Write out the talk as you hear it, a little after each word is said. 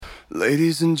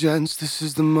Ladies and gents, this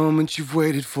is the moment you've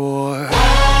waited for.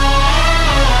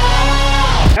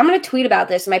 I'm going to tweet about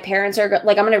this. My parents are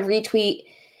like, I'm going to retweet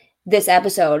this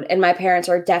episode, and my parents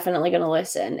are definitely going to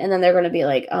listen. And then they're going to be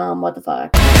like, what the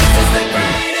fuck? This is the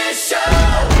greatest show. We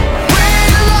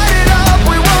light it up,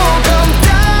 we won't come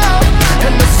down.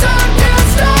 And the sun can't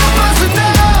stop us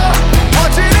now.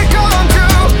 Watching it come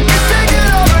true, it's taking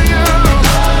over you.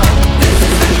 This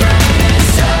is the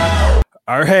greatest show.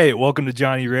 All right, welcome to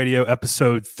Johnny Radio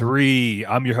episode 3.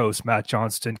 I'm your host, Matt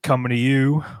Johnston, coming to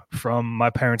you from my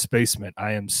parents' basement.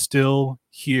 I am still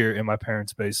here in my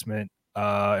parents' basement in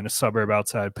a suburb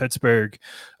outside Pittsburgh.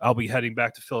 I'll be heading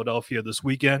back to Philadelphia this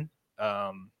weekend.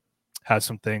 Had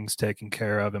some things taken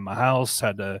care of in my house.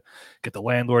 Had to get the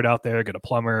landlord out there, get a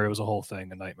plumber. It was a whole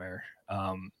thing, a nightmare.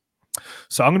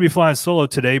 So I'm going to be flying solo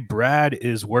today. Brad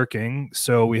is working,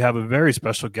 so we have a very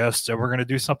special guest, and we're going to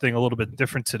do something a little bit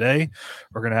different today.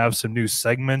 We're going to have some new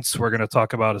segments. We're going to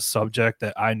talk about a subject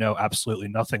that I know absolutely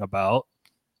nothing about.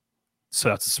 So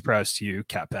that's a surprise to you,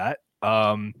 Cat Pat.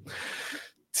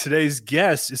 Today's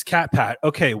guest is Cat Pat.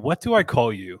 Okay, what do I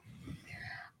call you?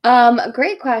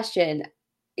 Great question.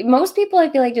 Most people, I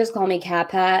feel like, just call me Cat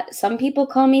Pat. Some people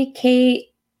call me Kate.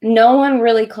 No one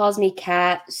really calls me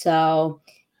Cat, so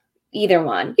either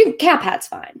one. Cat Pat's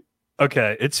fine.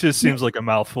 Okay, it just seems like a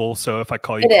mouthful. So if I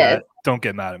call you It Cat, is. don't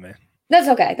get mad at me. That's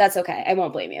okay. That's okay. I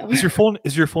won't blame you. Is your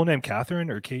full name Catherine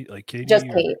or Kate? Like Katie? Just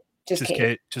or- Kate. Just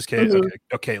Kate. Just Kate. Mhm. Okay.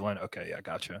 Oh, Caitlin. Okay, yeah,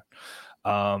 gotcha.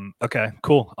 Okay,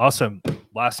 cool, awesome.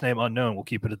 Last name unknown. We'll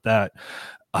keep it at that.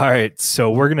 All right,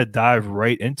 so we're gonna dive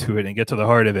right into it and get to the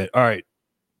heart of it. All right,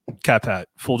 Cat Pat.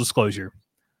 Full disclosure: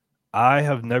 I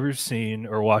have never seen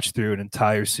or watched through an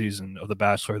entire season of The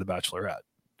Bachelor or The Bachelorette.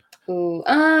 Ooh,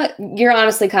 you're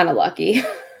honestly kind of lucky.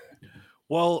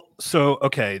 Well, so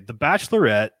okay, The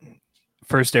Bachelorette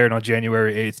first aired on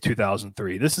January 8th,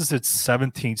 2003. This is its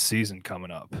 17th season coming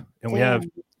up, and we have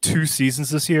 2 seasons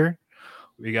this year.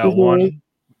 We got one.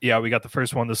 Yeah, we got the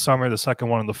first one this summer, the second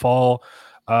one in the fall.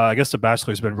 I guess The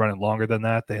Bachelor's been running longer than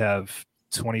that. They have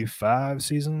 25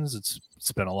 seasons.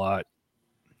 It's been a lot.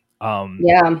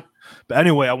 Yeah. But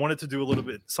anyway, I wanted to do a little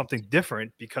bit something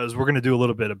different because we're going to do a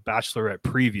little bit of Bachelorette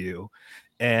preview,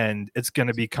 and it's going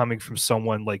to be coming from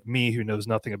someone like me who knows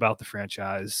nothing about the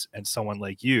franchise and someone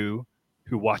like you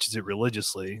who watches it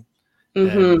religiously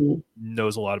and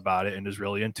knows a lot about it and is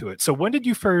really into it. So when did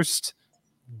you first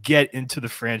get into the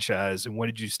franchise, and when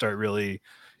did you start really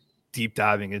deep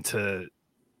diving into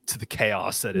the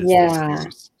chaos that is this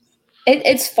series?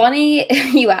 It's funny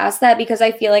you asked that because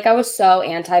I feel like I was so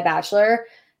anti-Bachelor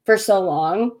for so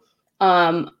long.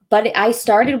 But I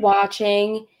started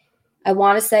watching, I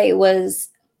want to say it was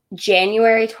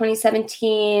January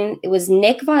 2017. It was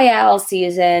Nick Viall's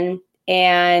season,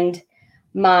 and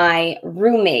my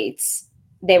roommates,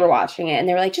 they were watching it, and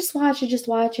they were like, just watch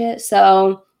it.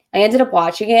 So I ended up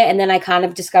watching it, and then I kind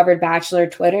of discovered Bachelor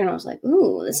Twitter, and I was like,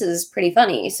 ooh, this is pretty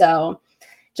funny. So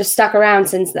just stuck around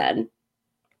since then.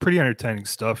 Pretty entertaining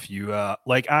stuff.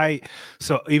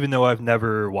 So even though I've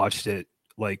never watched it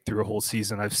like through a whole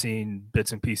season, I've seen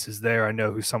bits and pieces there. I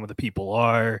know who some of the people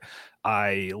are.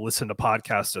 I listen to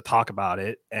podcasts to talk about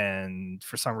it, and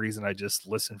for some reason I just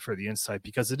listen for the insight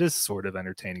because it is sort of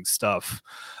entertaining stuff.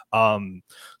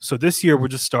 So this year we'll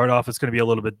just start off. It's going to be a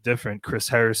little bit different. Chris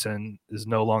Harrison is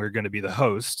no longer going to be the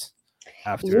host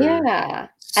after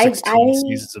 16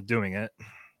 seasons of doing it.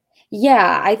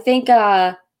 Yeah, I think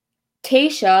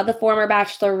Tayshia, the former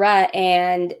Bachelorette,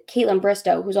 and Caitlin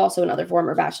Bristow, who's also another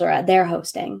former Bachelorette, they're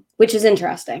hosting, which is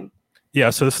interesting. Yeah,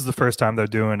 so this is the first time they're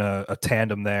doing a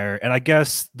tandem there. And I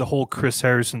guess the whole Chris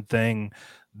Harrison thing,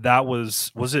 that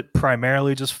was it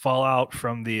primarily just fallout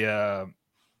from the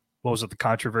what was it, the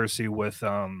controversy with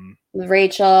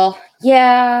Rachel?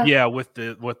 Yeah. Yeah, with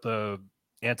the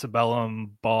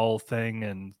antebellum ball thing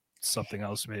and something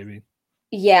else maybe.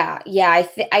 Yeah.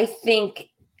 I think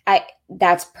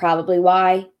that's probably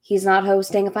why he's not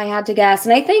hosting, if I had to guess.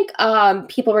 And I think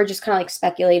people were just kind of like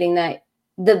speculating that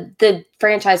the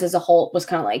franchise as a whole was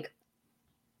kind of like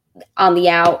on the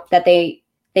out, that they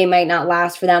might not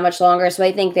last for that much longer. So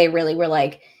I think they really were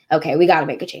like, okay, we got to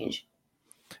make a change.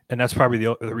 And that's probably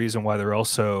the reason why they're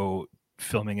also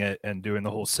filming it and doing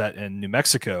the whole set in New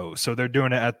Mexico. So they're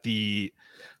doing it at the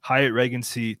Hyatt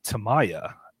Regency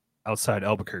Tamaya outside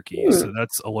Albuquerque. So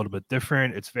that's a little bit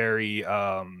different. It's very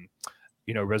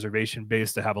reservation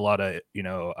based. To have a lot of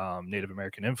Native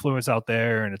American influence out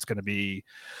there, and it's going to be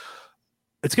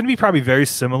It's going to be probably very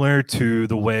similar to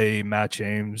the way Matt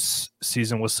James'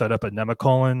 season was set up at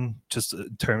Nemacolin, just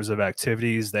in terms of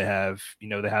activities. They have,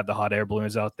 they have the hot air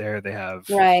balloons out there. They have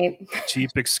Right. cheap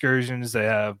excursions. They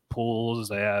have pools.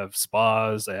 They have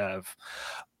spas.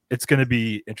 It's going to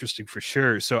be interesting for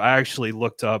sure. So I actually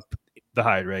looked up the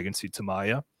Hyatt Regency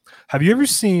Tamaya. Have you ever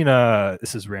seen,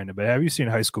 this is random, but have you seen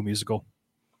High School Musical?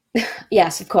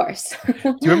 Yes, of course. Do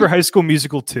you remember High School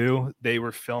Musical 2? They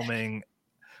were filming,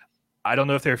 I don't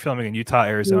know if they were filming in Utah,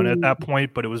 Arizona at that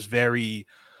point, but it was very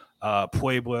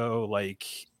Pueblo, like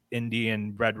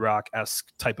Indian Red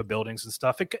Rock-esque type of buildings and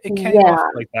stuff. It came off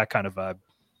like that kind of vibe.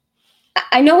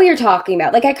 I know what you're talking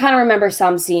about. Like, I kind of remember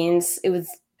some scenes. It was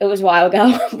a while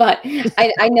ago, but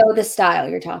I know the style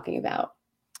you're talking about.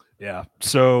 Yeah.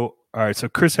 So, all right. So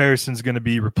Chris Harrison's going to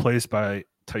be replaced by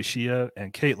Taishia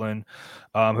and Caitlin,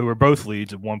 who were both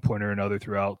leads at one point or another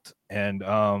throughout. And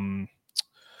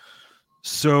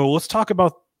so let's talk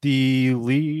about the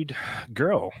lead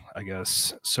girl, I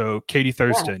guess. So Katie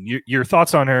Thurston, your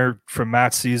thoughts on her from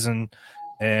Matt's season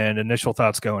and initial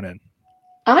thoughts going in.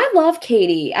 I love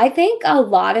Katie. I think a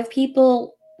lot of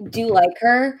people do like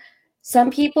her.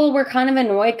 Some people were kind of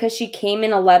annoyed because she came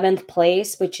in 11th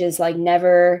place, which is like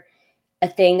never a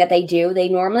thing that they do. They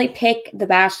normally pick the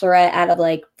Bachelorette out of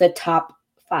like the top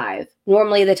 5,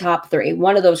 normally the top 3.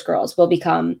 One of those girls will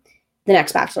become the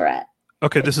next Bachelorette.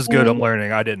 Okay, this is good. I'm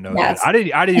learning. I didn't know that. I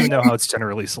didn't even know how it's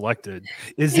generally selected.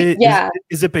 Is it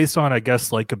is it based on, I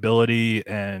guess, like ability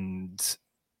and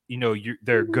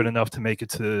they're good enough to make it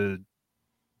to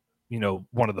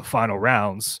one of the final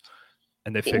rounds,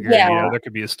 and they figure there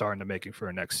could be a star in the making for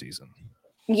a next season.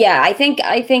 Yeah, I think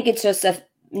it's just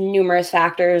numerous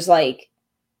factors like,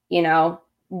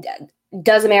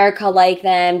 does America like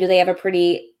them? Do they have a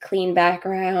pretty clean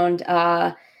background?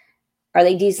 Are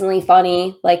they decently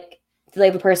funny? Like, do they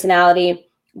have a personality?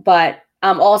 But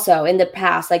also in the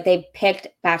past, like they picked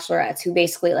bachelorettes who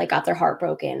basically like got their heart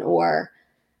broken or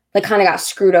like kind of got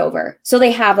screwed over. So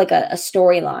they have like a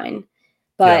storyline.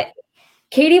 But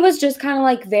Katie was just kind of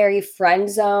like very friend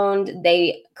zoned.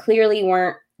 They clearly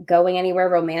weren't going anywhere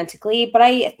romantically, but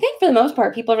I think for the most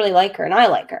part, people really like her, and I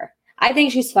like her. I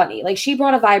think she's funny. Like, she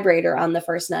brought a vibrator on the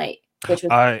first night, which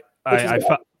was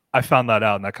I found that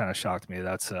out, and that kind of shocked me.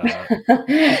 That's and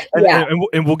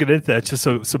we'll get into that. Just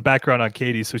so background on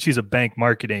Katie. So she's a bank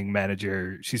marketing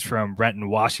manager. She's from Renton,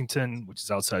 Washington, which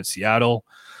is outside Seattle.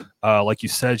 Like you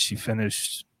said, she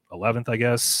finished 11th, I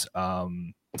guess,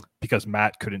 because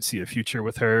Matt couldn't see a future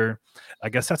with her. I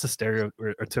guess that's a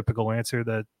stereotypical answer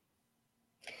that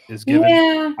is given.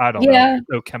 Yeah, I don't know. There's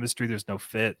no chemistry. There's no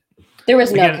fit. There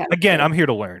was no chemistry. Again, I'm here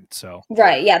to learn. So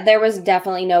right. Yeah, there was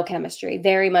definitely no chemistry.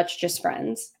 Very much just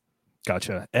friends.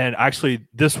 Gotcha. And actually,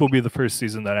 this will be the first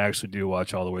season that I actually do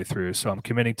watch all the way through. So I'm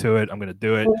committing to it. I'm going to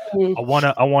do it. Mm-hmm. I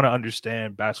want to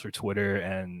understand Bachelor Twitter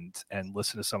and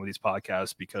listen to some of these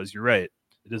podcasts, because you're right.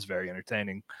 It is very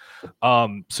entertaining.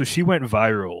 So she went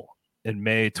viral in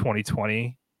May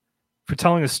 2020 for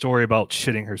telling a story about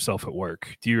shitting herself at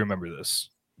work. Do you remember this?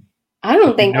 I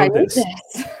don't think I knew this.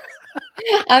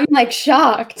 I'm like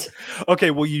shocked.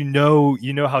 Okay, well, you know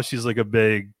how she's like a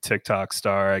big TikTok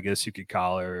star, I guess you could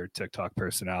call her, TikTok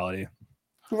personality.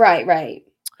 Right.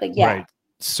 Like, yeah. Right.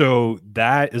 So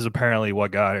that is apparently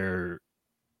what got her,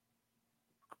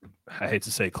 I hate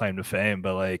to say claim to fame,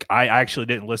 but like I actually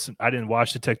didn't listen. I didn't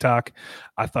watch the TikTok.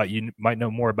 I thought you might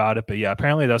know more about it, but yeah,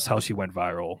 apparently that's how she went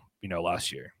viral,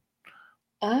 last year.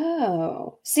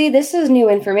 Oh, see, this is new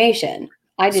information.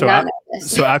 I did not know this.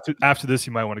 So after this,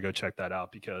 you might want to go check that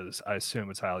out, because I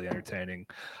assume it's highly entertaining.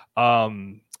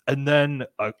 And then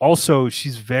also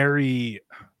she's very,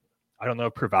 I don't know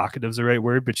if provocative is the right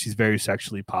word, but she's very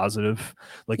sexually positive.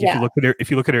 Like if you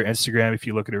look at her Instagram, if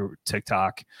you look at her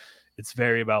TikTok, it's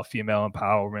very about female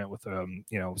empowerment with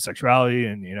sexuality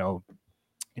and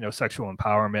sexual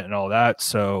empowerment and all that.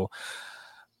 So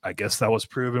I guess that was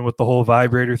proven with the whole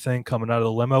vibrator thing coming out of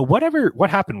the limo. What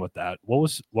happened with that? What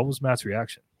was Matt's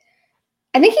reaction?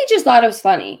 I think he just thought it was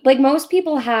funny. Like, most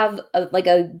people have a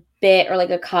bit or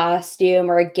like a costume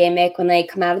or a gimmick when they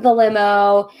come out of the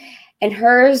limo, and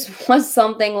hers was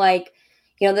something like,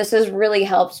 this has really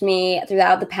helped me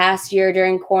throughout the past year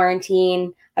during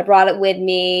quarantine. I brought it with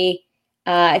me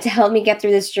to help me get through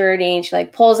this journey. And she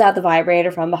like pulls out the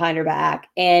vibrator from behind her back,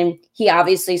 and he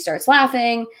obviously starts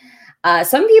laughing.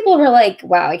 Some people were like,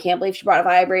 wow, I can't believe she brought a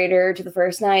vibrator to the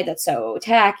first night. That's so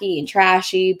tacky and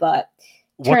trashy. But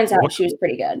turns out she was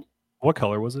pretty good. What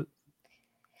color was it?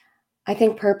 I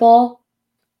think purple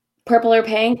or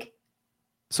pink.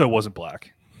 So it wasn't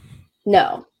black?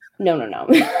 No.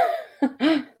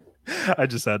 I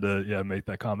just had to make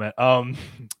that comment.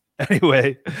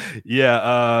 Anyway,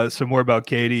 yeah, some more about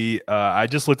Katie. I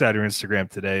just looked at her Instagram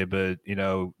today, but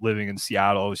living in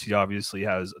Seattle, she obviously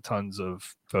has tons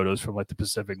of photos from like the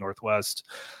Pacific Northwest,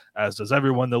 as does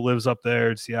everyone that lives up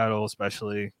there in Seattle,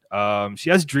 especially. She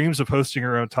has dreams of hosting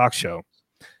her own talk show.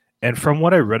 And from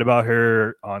what I read about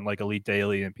her on like Elite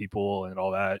Daily and People and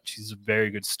all that, she's a very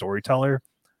good storyteller.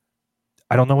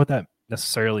 I don't know what that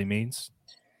necessarily means.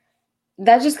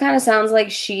 That just kind of sounds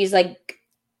like she's like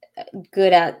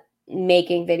good at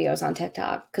making videos on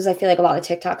TikTok, because I feel like a lot of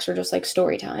TikToks are just like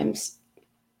story times.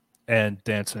 And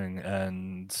dancing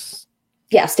and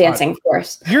yes, dancing, of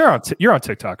course. You're on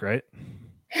TikTok, right?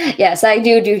 Yes, I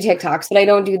do TikToks, but I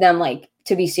don't do them like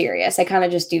to be serious. I kind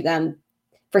of just do them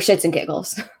for shits and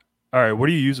giggles. All right, what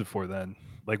do you use it for then?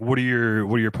 Like, what are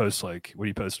your posts like? What do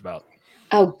you post about?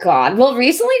 Oh God. Well,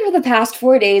 recently for the past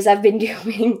 4 days, I've been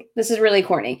doing, this is really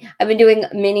corny. I've been doing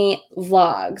mini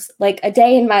vlogs, like a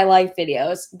day in my life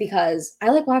videos, because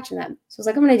I like watching them. So I was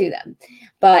like, I'm going to do them.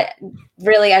 But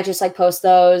really, I just like post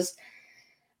those.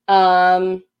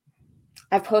 I've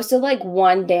posted like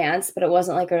one dance, but it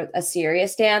wasn't like a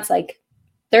serious dance. Like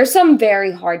there's some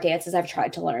very hard dances I've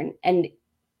tried to learn, and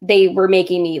they were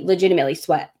making me legitimately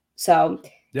sweat. So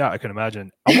yeah, I can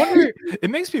imagine. I wonder, it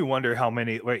makes me wonder how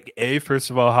many, like, first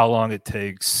of all, how long it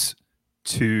takes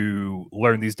to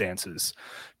learn these dances,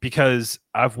 because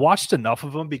I've watched enough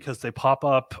of them because they pop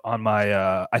up on my,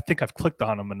 I think I've clicked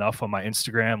on them enough on my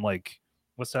Instagram. Like,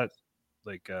 what's that?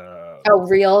 Like,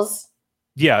 Reels.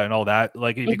 Yeah, and all that.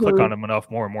 Like, if you click on them enough,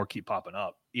 more and more keep popping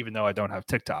up, even though I don't have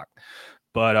TikTok.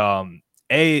 But,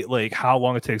 like how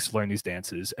long it takes to learn these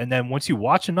dances. And then once you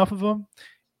watch enough of them,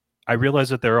 I realize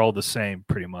that they're all the same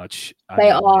pretty much.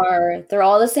 They're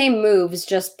all the same moves,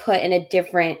 just put in a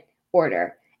different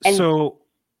order. And so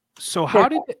how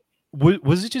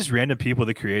was it just random people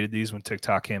that created these when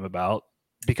TikTok came about?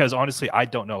 Because honestly, I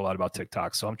don't know a lot about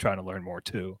TikTok, so I'm trying to learn more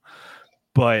too.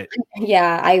 But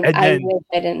yeah, I wish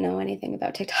I didn't know anything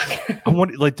about TikTok. I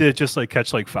wonder, like, did it just like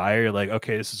catch like fire? Like,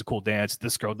 okay, this is a cool dance.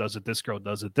 This girl does it. This girl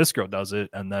does it. This girl does it,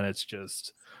 and then it's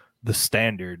just the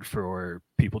standard for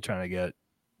people trying to get.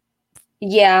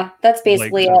 Yeah, that's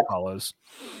basically it. Follows.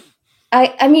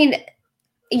 I mean,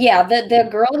 yeah, the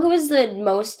girl who is the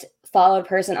most followed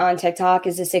person on TikTok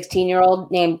is a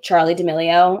 16-year-old named Charli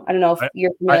D'Amelio. I don't know if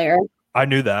you're familiar. I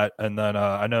knew that, and then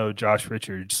I know Josh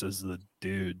Richards is the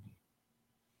dude.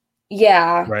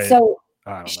 Yeah, right. So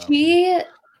I don't know. She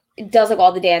does like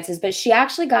all the dances, but she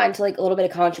actually got into like a little bit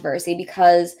of controversy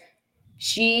because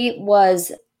she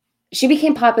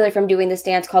became popular from doing this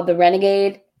dance called the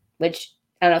Renegade, which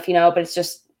I don't know if you know, but it's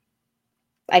just,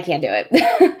 I can't do it.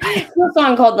 It's a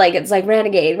song called it's like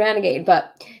Renegade,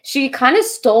 but she kind of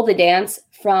stole the dance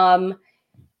from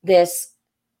this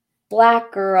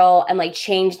black girl and like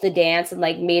changed the dance and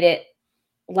like made it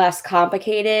less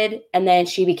complicated. And then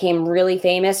she became really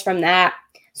famous from that.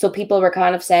 So people were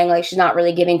kind of saying like she's not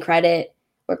really giving credit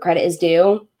where credit is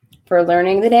due for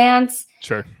learning the dance.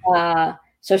 Sure.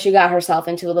 So she got herself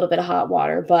into a little bit of hot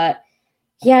water, but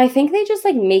yeah, I think they just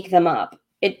like make them up.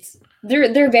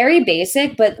 They're very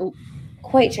basic, but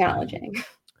quite challenging.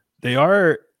 They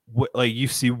are, like, you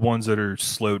see ones that are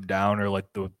slowed down, or like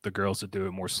the girls that do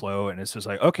it more slow, and it's just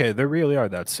like, okay, they really are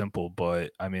that simple.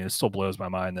 But I mean, it still blows my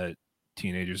mind that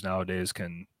teenagers nowadays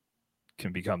can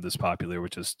become this popular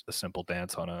with just a simple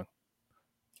dance on a.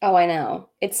 Oh, I know,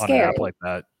 it's scary. An app like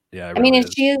that. Yeah, I mean, and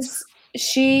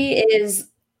she is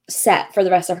set for the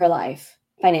rest of her life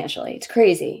financially. It's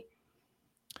crazy.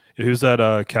 Who's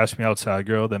that Cash Me Outside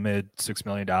girl that made $6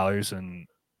 million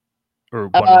or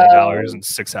 $1 million in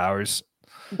 6 hours?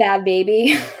 Bad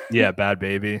Baby. Yeah, Bad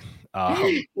Baby.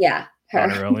 Yeah, her. On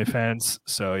her OnlyFans.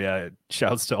 So yeah,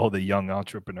 shouts to all the young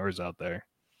entrepreneurs out there.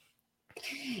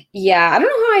 Yeah, I don't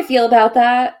know how I feel about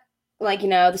that. Like,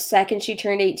 the second she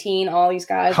turned 18, all these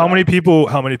guys. How many people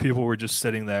were just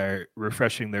sitting there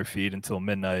refreshing their feed until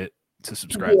midnight to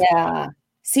subscribe? Yeah.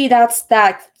 See,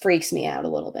 that freaks me out a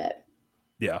little bit.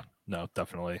 Yeah, no,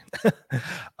 definitely.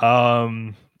 A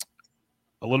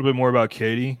little bit more about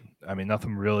Katie. I mean,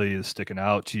 nothing really is sticking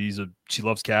out. She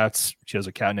loves cats. She has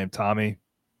a cat named Tommy.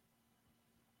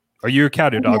 Are you a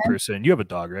cat or dog person? You have a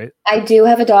dog, right? I do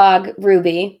have a dog,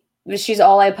 Ruby, but she's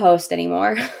all I post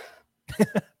anymore.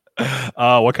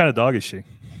 What kind of dog is she?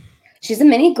 She's a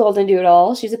mini golden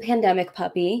doodle. She's a pandemic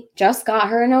puppy. Just got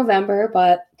her in November,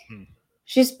 but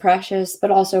she's precious, but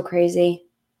also crazy.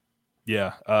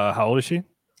 Yeah. How old is she?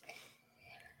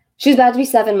 She's about to be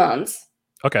 7 months.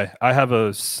 Okay. I have a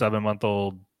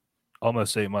 7-month-old,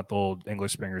 almost 8-month-old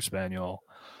English Springer Spaniel.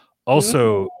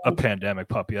 Also a pandemic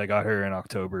puppy. I got her in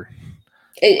October.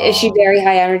 Is she very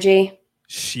high energy?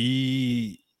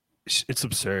 She It's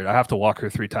absurd. I have to walk her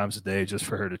 3 times a day just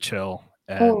for her to chill.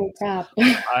 Oh And crap.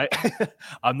 I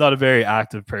I'm not a very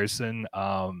active person.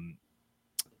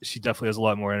 She definitely has a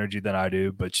lot more energy than I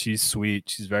do, but she's sweet.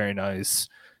 She's very nice.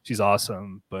 She's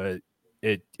awesome, but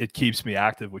it keeps me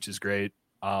active, which is great.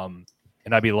 And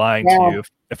I'd be lying to Yeah. you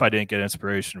if I didn't get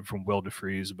inspiration from Will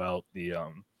DeFreeze about the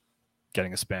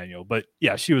getting a spaniel. But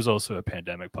yeah, she was also a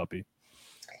pandemic puppy.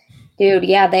 Dude,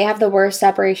 yeah, they have the worst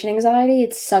separation anxiety.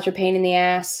 It's such a pain in the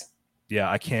ass. Yeah,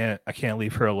 I can't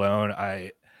leave her alone.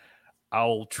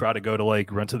 I'll try to go to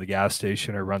like run to the gas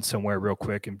station or run somewhere real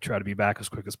quick and try to be back as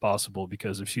quick as possible,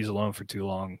 because if she's alone for too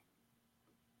long,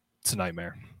 it's a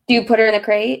nightmare. Do you put her in the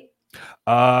crate?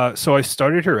 So I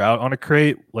started her out on a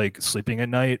crate, like sleeping at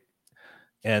night,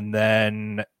 and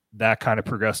then that kind of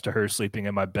progressed to her sleeping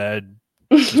in my bed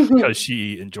just because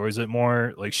she enjoys it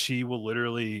more. Like she will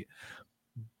literally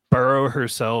burrow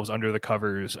herself under the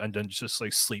covers and then just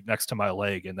like sleep next to my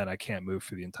leg, and then I can't move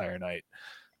for the entire night.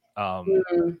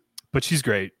 Mm. But she's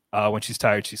great. When she's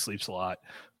tired, she sleeps a lot.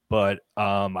 But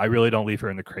I really don't leave her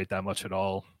in the crate that much at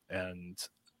all. And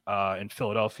in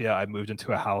Philadelphia, I moved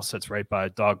into a house that's right by a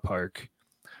dog park.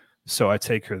 So I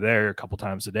take her there a couple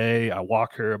times a day. I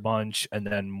walk her a bunch. And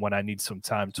then when I need some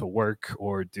time to work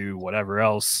or do whatever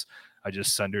else, I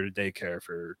just send her to daycare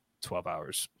for 12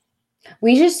 hours.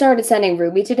 We just started sending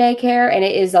Ruby to daycare, and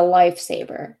it is a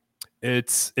lifesaver.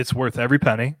 It's worth every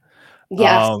penny.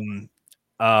 Yes.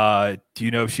 Do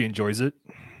you know if she enjoys it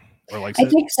or likes I it?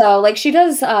 think so. Like she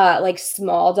does like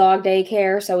small dog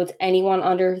daycare, so it's anyone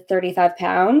under 35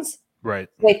 pounds. Right.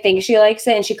 I think she likes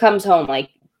it, and she comes home like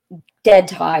dead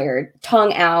tired,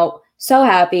 tongue out, so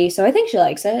happy. So I think she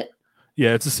likes it.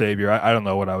 Yeah, it's a savior. I don't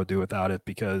know what I would do without it,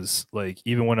 because like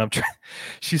even when I'm trying,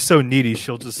 she's so needy.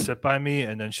 She'll just sit by me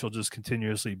and then she'll just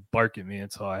continuously bark at me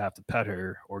until I have to pet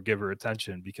her or give her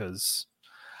attention. Because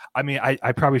I mean,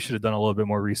 I probably should have done a little bit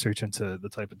more research into the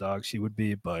type of dog she would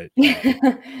be, but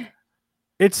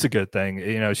it's a good thing.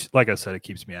 You know, like I said, it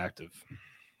keeps me active.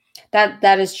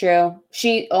 That is true.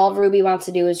 All Ruby wants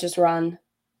to do is just run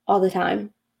all the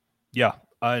time. Yeah.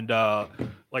 And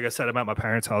like I said, I'm at my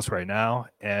parents' house right now,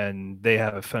 and they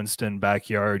have a fenced-in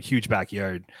backyard, huge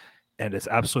backyard, and it's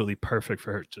absolutely perfect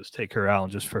for her. Just take her out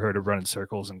and just for her to run in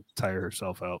circles and tire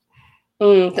herself out.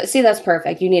 See, that's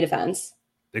perfect. You need a fence.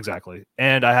 Exactly.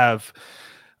 And I have,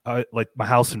 like my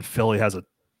house in Philly has a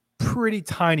pretty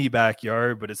tiny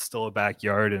backyard, but it's still a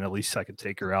backyard, and at least I can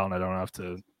take her out, and I don't have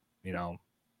to, you know,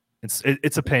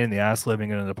 it's a pain in the ass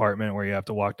living in an apartment where you have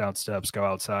to walk down steps, go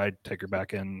outside, take her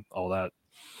back in, all that.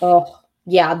 Oh,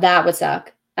 yeah, that would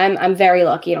suck. I'm very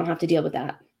lucky I don't have to deal with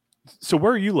that. So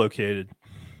where are you located?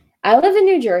 I live in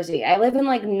New Jersey. I live in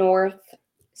like north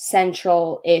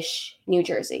central-ish New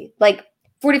Jersey, like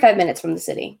 45 minutes from the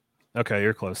city. Okay,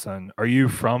 you're close then. Are you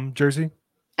from Jersey?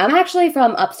 I'm actually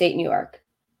from upstate New York,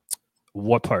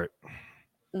 What part?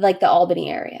 like the Albany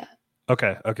area.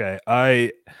 Okay.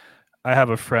 I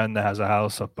have a friend that has a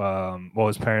house up. Well,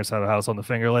 his parents have a house on the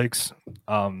Finger Lakes.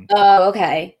 Oh,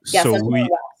 okay. Yes, So that's we-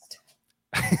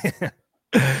 West.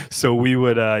 So we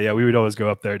would always go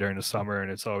up there during the summer,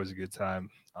 and it's always a good time.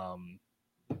 And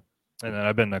then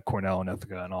I've been to Cornell and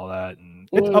Ithaca and all that, and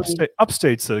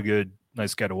upstate's a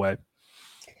nice getaway.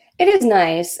 It is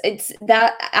nice. It's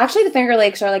that actually the Finger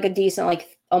Lakes are like a decent,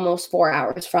 like almost 4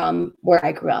 hours from where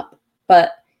I grew up.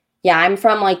 But yeah, I'm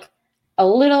from like a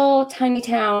little tiny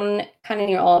town kind of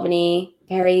near Albany,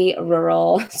 very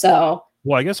rural. So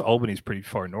Well, I guess Albany's pretty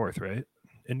far north, right?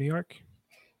 In New York?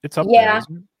 It's up Yeah. there,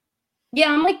 isn't it?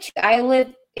 yeah, I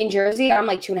live in Jersey. I'm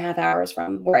like 2.5 hours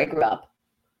from where I grew up.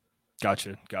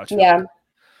 Gotcha. Yeah.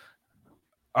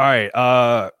 All right.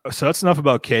 So that's enough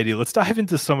about Katie. Let's dive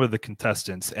into some of the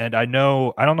contestants. And I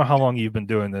don't know how long you've been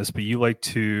doing this, but you like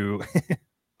to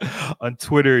on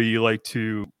Twitter, you like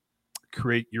to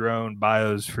create your own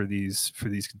bios for these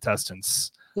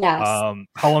contestants. Yes.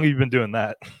 How long have you been doing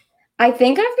that? I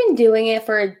think I've been doing it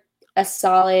for a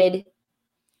solid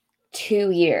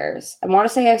 2 years. I want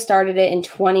to say I started it in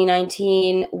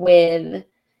 2019 with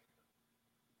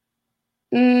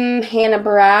Hannah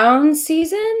Brown's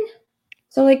season.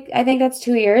 So like I think that's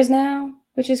 2 years now,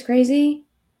 which is crazy.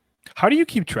 How do you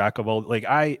keep track of all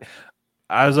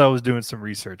as I was doing some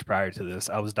research prior to this,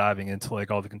 I was diving into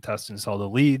like all the contestants, all the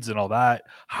leads and all that.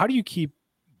 How do you keep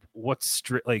what's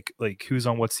like who's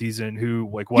on what season, who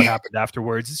like what happened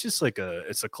afterwards? It's just like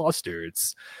it's a cluster.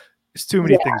 It's too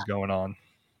many things going on.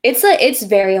 It's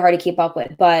very hard to keep up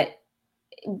with, but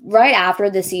right after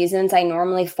the seasons, I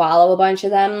normally follow a bunch of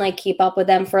them, like keep up with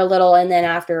them for a little, and then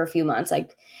after a few months,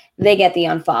 like they get the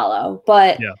unfollow.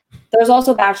 But Yeah. there's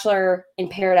also Bachelor in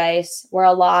Paradise, where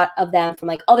a lot of them from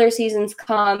like other seasons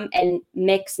come and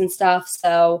mix and stuff.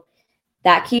 So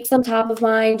that keeps them top of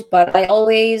mind. But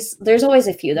there's always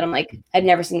a few that I'm like, I've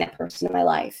never seen that person in my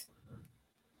life.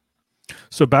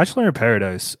 So Bachelor in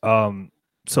Paradise.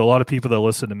 So a lot of people that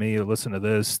listen to me or listen to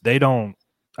this, I don't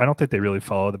think they really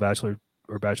follow the Bachelor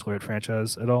or Bachelorette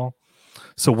franchise at all.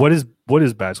 So what is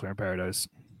Bachelor in Paradise?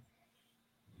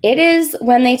 It is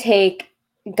when they take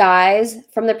guys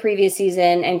from the previous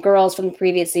season and girls from the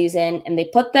previous season and they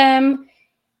put them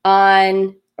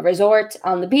on a resort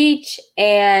on the beach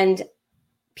and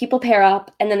people pair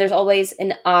up, and then there's always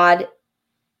an odd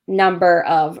number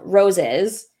of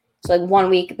roses. So like 1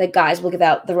 week the guys will give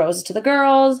out the roses to the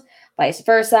girls, vice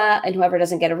versa, and whoever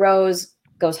doesn't get a rose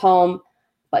goes home.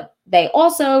 But they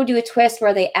also do a twist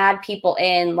where they add people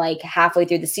in like halfway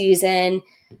through the season.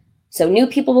 So new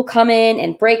people will come in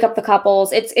and break up the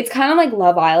couples. It's kind of like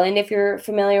Love Island, if you're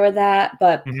familiar with that,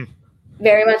 but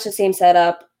very much the same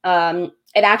setup.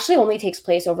 It actually only takes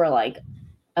place over like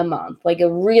a month, like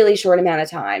a really short amount of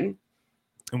time.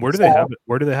 And where do they have it?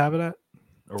 Where do they have it at?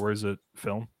 Or where is it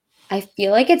filmed? I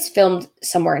feel like it's filmed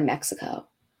somewhere in Mexico,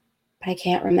 but I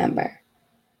can't remember.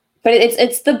 But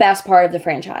it's the best part of the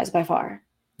franchise by far.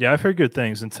 Yeah, I've heard good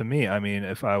things. And to me, I mean,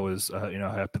 if I was, a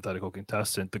hypothetical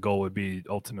contestant, the goal would be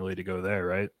ultimately to go there,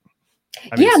 right?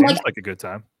 I mean, Yeah, it seems like a good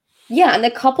time. Yeah, and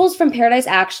the couples from Paradise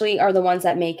actually are the ones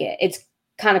that make it. It's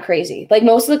kind of crazy. Like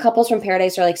most of the couples from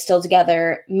Paradise are like still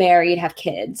together, married, have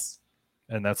kids.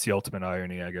 And that's the ultimate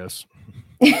irony, I guess.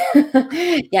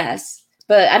 Yes.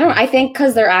 But I think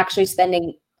because they're actually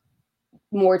spending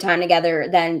more time together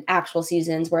than actual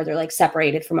seasons where they're like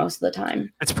separated for most of the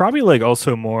time. It's probably like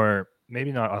also more,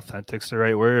 maybe not authentic's the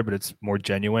right word, but it's more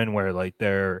genuine where like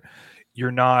it's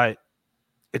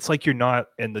like you're not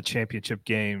in the championship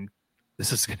game.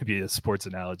 This is going to be a sports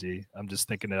analogy. I'm just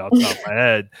thinking it off the top of my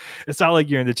head. It's not like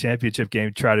you're in the championship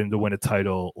game trying to win a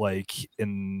title like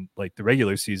in like the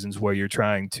regular seasons where you're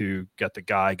trying to get the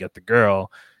guy, get the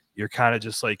girl. You're kind of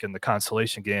just like in the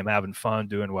consolation game, having fun,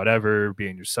 doing whatever,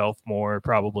 being yourself more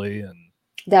probably. And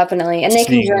definitely. And they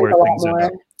can drink a lot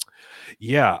more.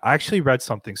 Yeah, I actually read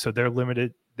something. So they're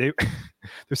limited. They're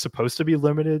supposed to be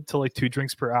limited to like 2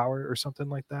 drinks per hour or something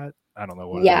like that. I don't know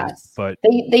what it is, but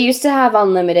they used to have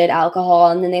unlimited alcohol,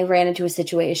 and then they ran into a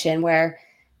situation where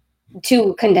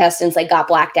 2 contestants like got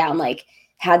blacked out, and, like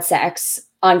had sex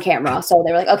on camera. So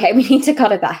they were like, okay, we need to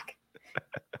cut it back.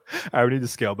 I would need to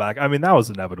scale back. I mean, that was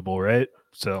inevitable, right?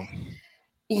 So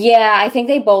yeah, I think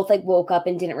they both like woke up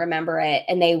and didn't remember it,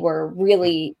 and they were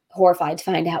really horrified to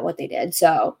find out what they did.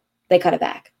 So they cut it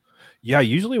back. Yeah,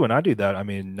 usually when I do that, I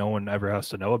mean, no one ever has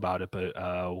to know about it, but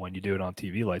when you do it on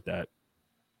TV like that,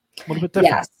 a little bit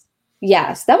different.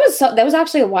 Yes. That was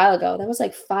actually a while ago. That was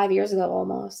like 5 years ago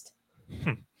almost.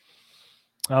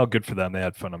 Oh, good for them. They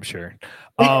had fun, I'm sure.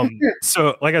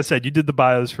 So like I said, you did the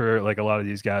bios for like a lot of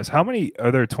these guys. How many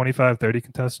are there? 25, 30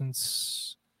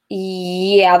 contestants?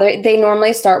 Yeah, they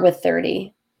normally start with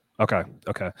 30. Okay.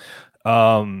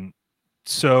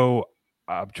 So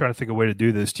I'm trying to think of a way to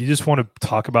do this. Do you just want to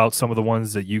talk about some of the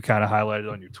ones that you kind of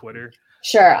highlighted on your Twitter?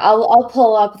 Sure. I'll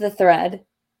pull up the thread.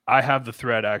 I have the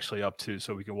thread actually up too,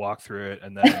 so we can walk through it.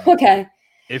 And then okay.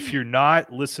 If you're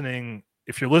listening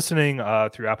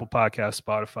through Apple Podcasts,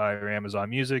 Spotify, or Amazon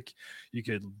Music, you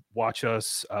could watch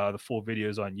us the full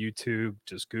videos on YouTube.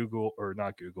 Just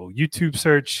YouTube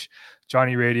search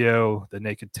Johnny Radio, The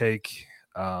Naked Take,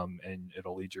 and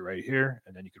it'll lead you right here,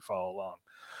 and then you can follow along.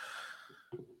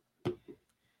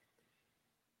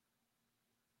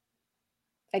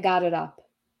 I got it up.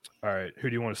 All right. Who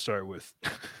do you want to start with?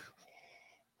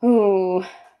 Ooh.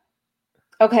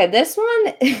 Okay, this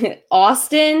one,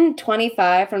 Austin,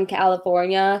 25 from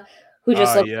California, who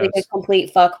just looks like a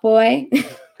complete fuckboy.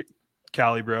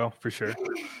 Cali bro, for sure.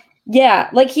 Yeah,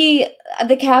 like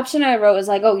the caption I wrote was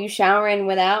like, "Oh, you showering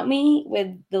without me?"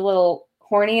 with the little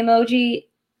horny emoji.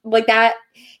 Like that.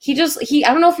 I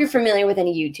don't know if you're familiar with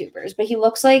any YouTubers, but he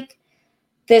looks like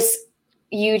this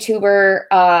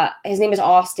YouTuber. His name is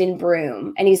Austin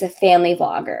Broom, and he's a family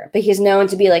vlogger, but he's known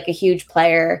to be like a huge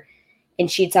player and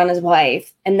cheats on his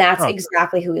wife, and that's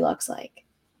exactly who he looks like.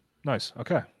 Nice.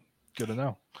 Okay. Good to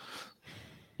know.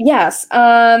 Yes.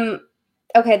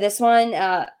 Okay, this one,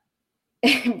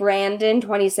 Brandon,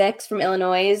 26 from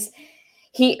Illinois.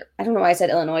 I don't know why I said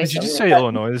Illinois. Did you just say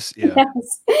Illinois? Yeah.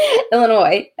 Yes.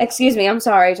 Illinois. Excuse me. I'm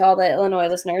sorry to all the Illinois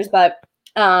listeners, but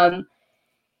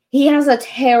he has a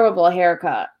terrible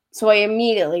haircut. So I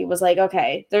immediately was like,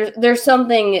 okay, there's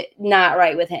something not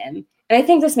right with him. And I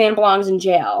think this man belongs in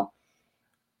jail.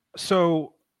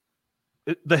 So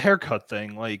the haircut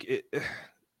thing,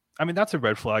 I mean, that's a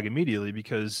red flag immediately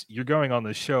because you're going on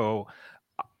the show.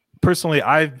 Personally,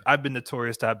 I've been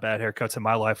notorious to have bad haircuts in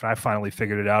my life, and I finally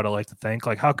figured it out. I like to think,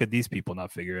 like, how could these people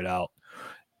not figure it out?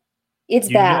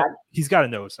 It's bad. He's got to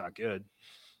know it's not good.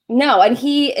 No, and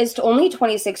he is only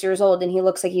 26 years old, and he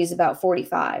looks like he's about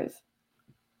 45.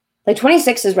 Like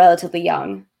 26 is relatively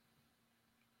young.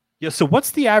 Yeah. So what's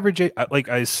the average age? Like,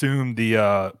 I assume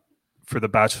for the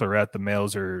Bachelorette, the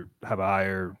males have a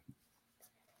higher,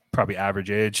 probably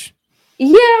average age.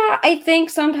 Yeah, I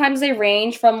think sometimes they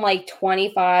range from like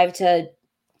 25 to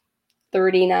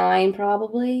 39,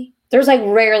 probably. There's like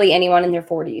rarely anyone in their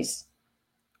 40s.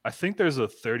 I think there's a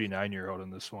 39-year-old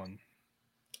in this one.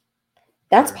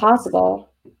 That's possible.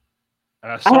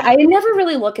 I never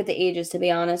really look at the ages, to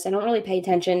be honest. I don't really pay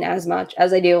attention as much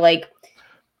as I do, like,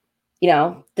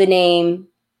 the name,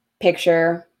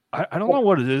 picture. I don't know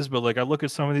what it is, but like I look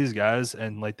at some of these guys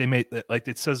and like like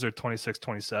it says they're 26,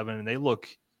 27, and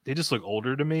they just look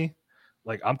older to me.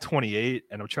 Like I'm 28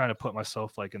 and I'm trying to put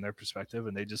myself like in their perspective,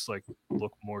 and they just like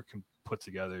look more put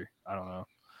together. I don't know.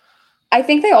 I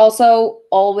think they also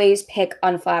always pick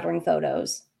unflattering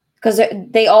photos because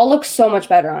they all look so much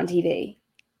better on TV.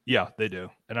 Yeah, they do.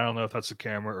 And I don't know if that's a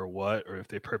camera or what, or if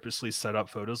they purposely set up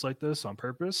photos like this on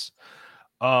purpose.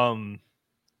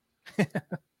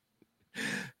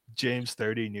 James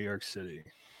 30, New York City.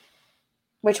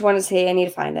 Which one is he? I need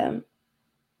to find him.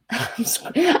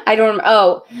 I don't.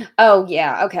 Oh,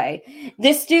 yeah. Okay.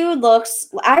 This dude looks.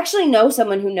 I actually know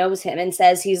someone who knows him and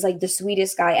says he's like the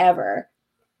sweetest guy ever,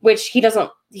 which he doesn't.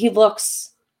 He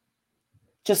looks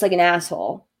just like an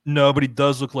asshole. No, but he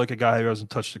does look like a guy who hasn't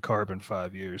touched a carb in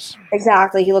 5 years.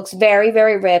 Exactly. He looks very,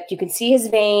 very ripped. You can see his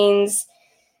veins.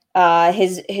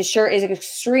 His shirt is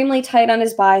extremely tight on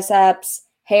his biceps.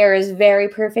 Hair is very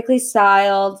perfectly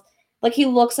styled. Like he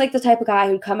looks like the type of guy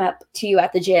who'd come up to you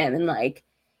at the gym and like,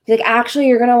 he's like, actually,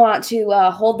 you're gonna want to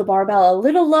hold the barbell a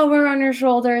little lower on your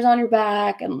shoulders, on your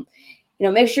back, and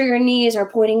make sure your knees are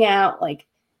pointing out. Like,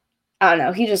 I don't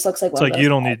know. He just looks like it's like you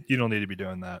don't need to be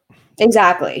doing that.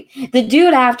 Exactly. The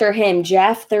dude after him,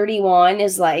 Jeff 31,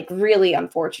 is like really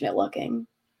unfortunate looking.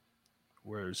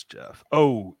 Where's Jeff?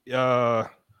 Oh,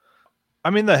 I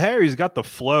mean the hair. He's got the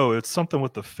flow. It's something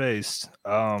with the face.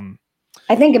 I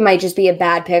think it might just be a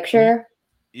bad picture.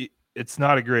 It's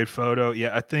not a great photo.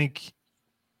 Yeah,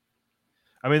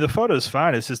 I mean, the photo is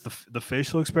fine. It's just the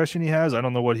facial expression he has. I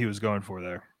don't know what he was going for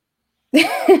there.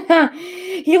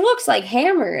 He looks like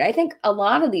hammered. I think a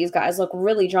lot of these guys look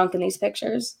really drunk in these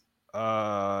pictures.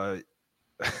 Oh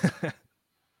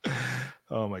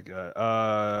my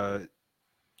God.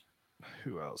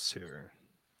 Who else here?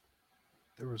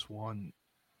 There was one.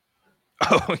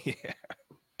 Oh yeah.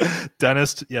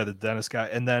 Dentist. Yeah, the dentist guy.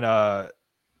 And then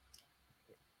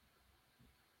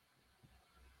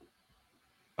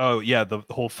oh yeah, the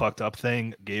whole fucked up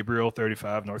thing. Gabriel,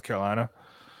 35, North Carolina.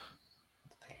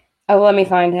 Oh, let me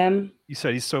find him. You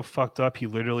said he's so fucked up he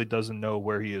literally doesn't know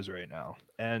where he is right now.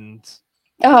 And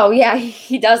oh yeah,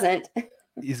 he doesn't.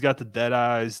 He's got the dead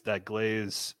eyes, that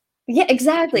glaze. Yeah,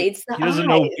 exactly. It's the eyes.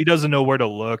 He doesn't know where to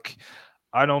look.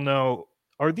 I don't know.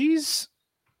 Are these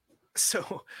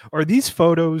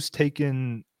photos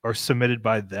taken or submitted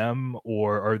by them,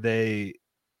 or are they?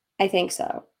 I think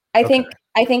so. I think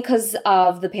because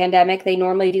of the pandemic, they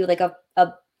normally do like a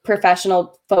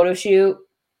professional photo shoot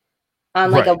on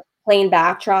like a plain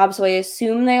backdrop. So I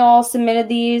assume they all submitted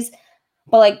these,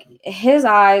 but like his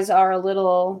eyes are a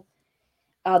little.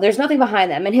 There's nothing behind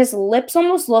them, and his lips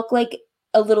almost look like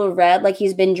a little red, like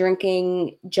he's been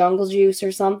drinking jungle juice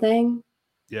or something.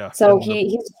 Yeah. So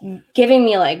he's giving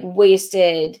me like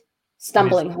wasted,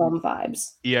 stumbling home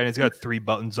vibes. Yeah, and he's got 3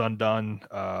 buttons undone.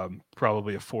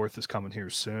 Probably a 4th is coming here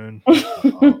soon.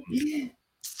 I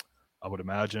would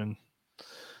imagine.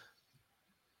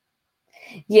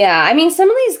 Yeah, I mean, some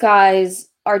of these guys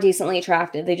are decently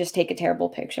attractive. They just take a terrible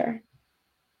picture.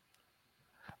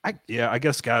 I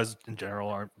guess guys in general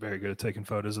aren't very good at taking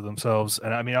photos of themselves.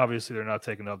 And I mean, obviously they're not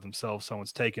taking it of themselves.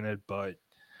 Someone's taking it, but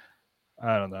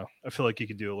I don't know. I feel like you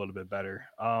could do a little bit better.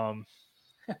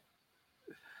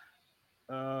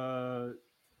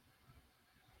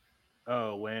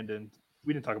 Landon.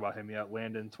 We didn't talk about him yet.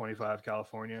 Landon, 25,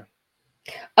 California.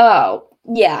 Oh,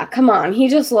 yeah. Come on. He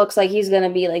just looks like he's going to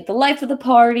be like the life of the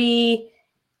party.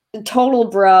 Total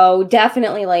bro.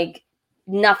 Definitely like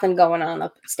nothing going on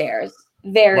upstairs.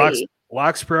 Very.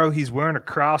 Larkspur, he's wearing a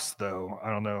cross though.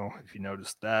 I don't know if you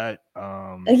noticed that.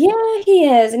 Yeah, he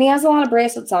is, and he has a lot of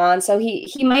bracelets on, so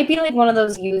he might be like one of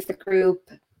those youth group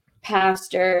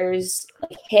pastors,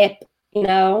 like hip,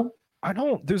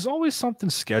 There's always something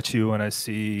sketchy when I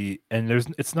see, and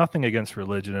it's nothing against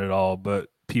religion at all, but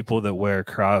people that wear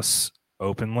cross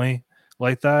openly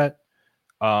like that.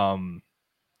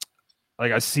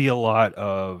 Like I see a lot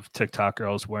of TikTok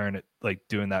girls wearing it, like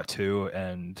doing that too,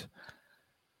 and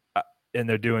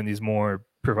they're doing these more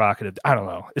provocative. I don't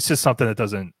know. It's just something that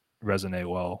doesn't resonate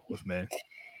well with me.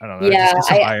 I don't know. I just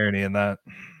see some irony in that.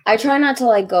 I try not to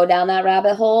like go down that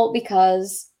rabbit hole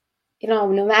because, you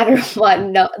know, no matter what,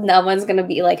 no one's gonna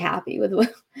be like happy with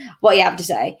what you have to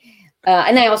say.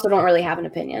 And I also don't really have an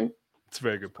opinion. It's a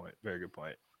very good point. Very good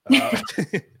point.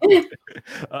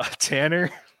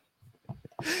 Tanner,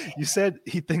 you said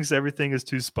he thinks everything is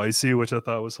too spicy, which I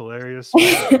thought was hilarious.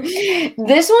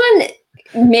 This one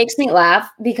makes me laugh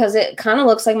because it kind of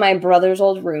looks like my brother's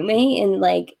old roommate, and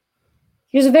like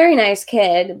he was a very nice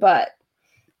kid, but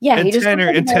yeah, and he just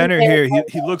Tanner here,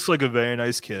 he looks like a very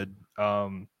nice kid.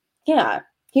 Yeah,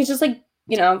 he's just like,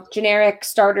 you know, generic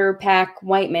starter pack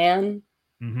white man.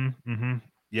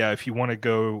 Yeah, if you want to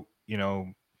go, you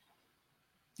know,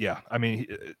 yeah, I mean,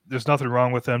 there's nothing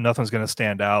wrong with him. Nothing's going to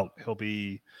stand out. He'll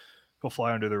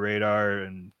fly under the radar,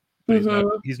 and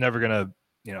he's never going to,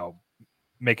 you know,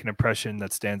 make an impression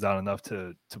that stands out enough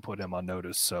to put him on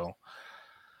notice. So,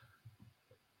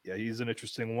 yeah, he's an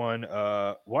interesting one.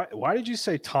 Why did you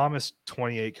say Thomas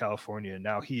 28 California?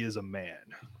 Now he is a man.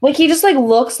 Like he just like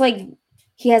looks like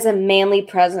he has a manly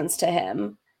presence to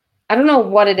him. I don't know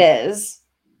what it is.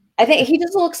 I think he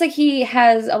just looks like he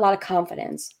has a lot of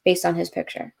confidence based on his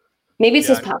picture. Maybe it's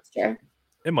his posture.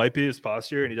 It might be his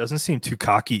posture, and he doesn't seem too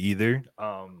cocky either.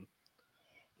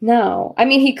 No, I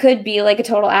mean, he could be like a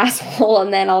total asshole,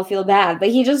 and then I'll feel bad. But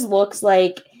he just looks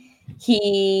like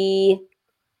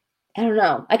I don't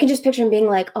know. I can just picture him being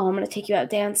like, "Oh, I'm going to take you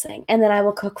out dancing, and then I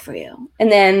will cook for you."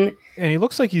 And he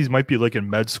looks like he might be like in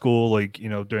med school, like, you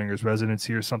know, during his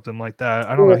residency or something like that.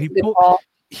 I don't know.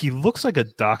 He looks like a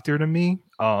doctor to me.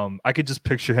 I could just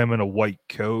picture him in a white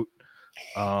coat.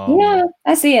 Yeah,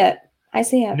 I see it.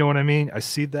 You know what I mean? I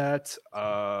see that.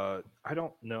 I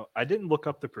don't know. I didn't look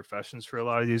up the professions for a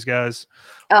lot of these guys.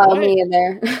 Oh, me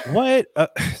either. What?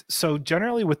 So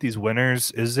generally with these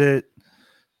winners,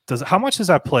 how much does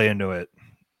that play into it?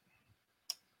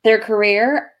 Their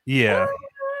career? Yeah.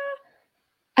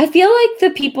 I feel like the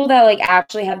people that like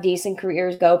actually have decent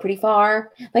careers go pretty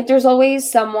far. Like there's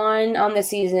always someone on the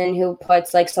season who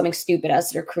puts like something stupid as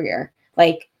their career.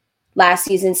 Like last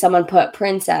season, someone put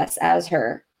princess as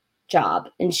her job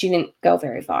and she didn't go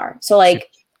very far. So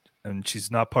like, and she's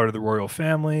not part of the royal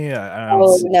family.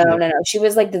 No. She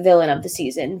was like the villain of the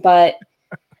season, but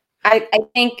I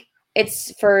think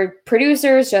it's for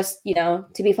producers just, you know,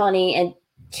 to be funny. And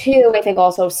two, I think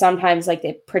also sometimes like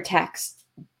it protects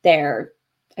their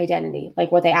identity,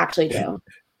 like what they actually do.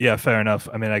 Yeah, fair enough.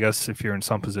 I mean, I guess if you're in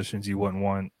some positions, you wouldn't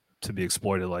want to be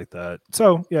exploited like that.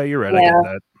 So yeah, you're right. Yeah. I get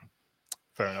that.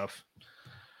 Fair enough.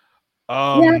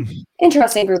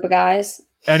 Interesting group of guys.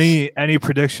 Any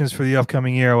predictions for the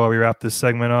upcoming year while we wrap this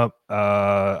segment up?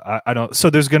 I don't. So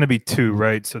there's going to be two,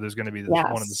 right? So there's going to be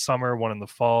one in the summer, one in the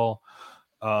fall,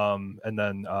 and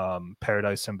then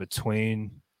Paradise in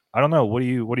between. I don't know. What are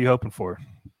you hoping for?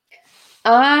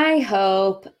 I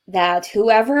hope that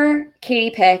whoever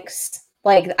Katie picks,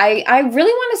 like I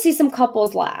really want to see some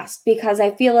couples last, because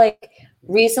I feel like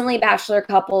recently Bachelor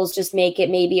couples just make it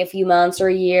maybe a few months or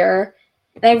a year.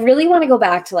 And I really want to go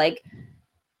back to like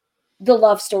the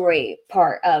love story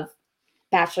part of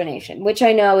Bachelor Nation, which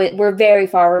I know we're very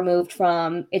far removed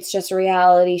from. It's just a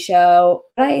reality show,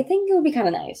 but I think it would be kind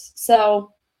of nice.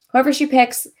 So whoever she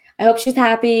picks, I hope she's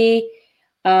happy.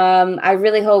 I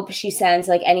really hope she sends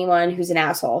like anyone who's an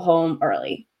asshole home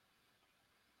early.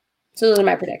 So those are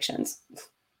my predictions.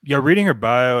 Yeah, reading her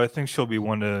bio, I think she'll be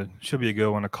a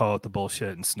good one to call out the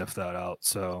bullshit and sniff that out.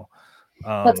 So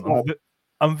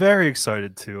I'm very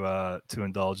excited to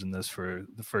indulge in this for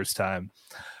the first time.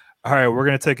 All right, we're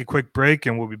going to take a quick break,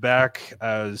 and we'll be back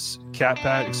as Cat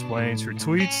Pat explains her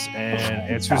tweets and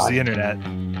answers the internet.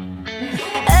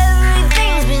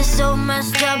 Everything's been so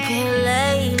messed up here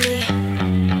lately.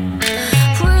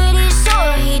 Pretty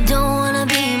sure he don't want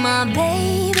to be my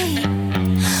baby.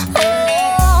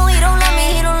 Oh, he don't love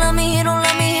me, he don't love me, he don't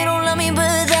love me, he don't love me,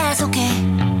 but that's okay.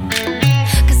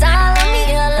 'Cause I love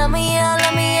me, I love me, I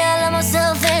love me, I love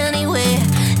myself anyway.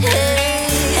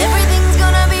 Hey, everything's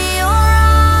gonna be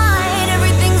alright,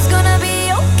 everything's gonna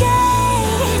be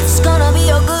okay. It's gonna be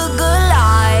a good, good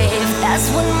life. That's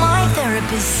what my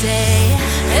therapist say.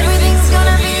 Everything's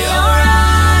gonna be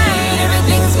alright,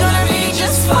 everything's gonna be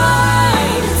just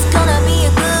fine. It's gonna be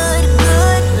a good,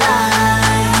 good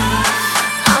life.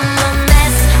 I'm a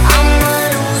mess, I'm a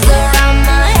loser, I'm a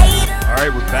hater. All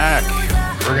right, we're back.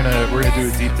 We're gonna do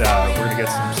a deep dive. We're gonna get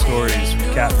some stories from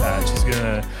Cat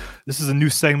Pat. This is a new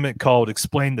segment called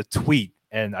Explain the Tweet.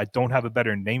 and I don't have a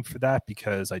better name for that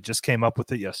because I just came up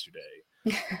with it yesterday.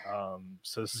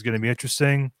 So this is going to be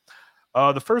interesting.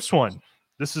 The first one,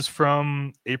 this is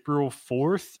from April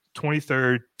 4th,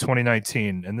 23rd,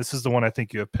 2019, and this is the one I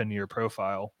think you have pinned to your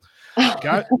profile.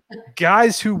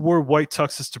 Guys who wore white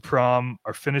tuxes to prom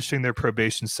are finishing their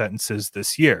probation sentences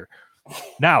this year.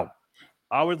 Now,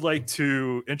 I would like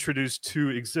to introduce 2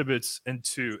 exhibits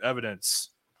into evidence.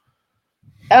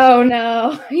 Oh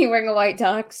no, are you wearing a white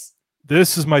tux?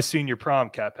 This is my senior prom,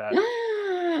 Cat Pat.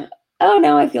 Oh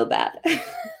no, I feel bad.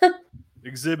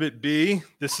 Exhibit B,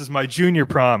 this is my junior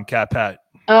prom, Cat Pat.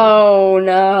 Oh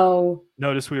no.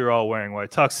 Notice we were all wearing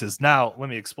white tuxes. Now, let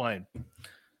me explain.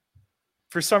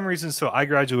 For some reason, so I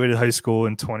graduated high school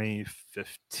in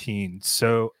 2015.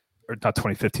 So, or not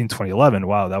 2015, 2011.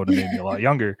 Wow, that would have made me a lot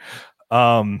younger.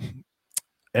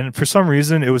 And for some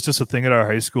reason, it was just a thing at our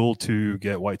high school to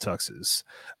get white tuxes.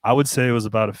 I would say it was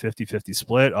about a 50-50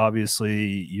 split.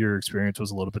 Obviously, your experience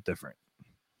was a little bit different.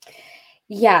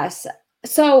 Yes.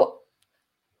 So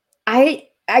I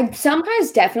some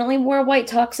guys definitely wore white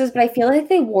tuxes, but I feel like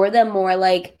they wore them more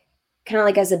like kind of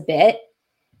like as a bit.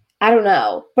 I don't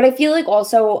know. But I feel like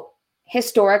also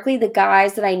historically the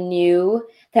guys that I knew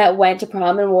that went to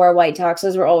prom and wore white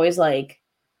tuxes were always like,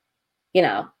 you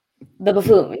know, the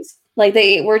buffoons. Like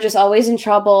they were just always in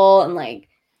trouble and like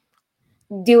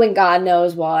doing God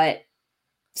knows what.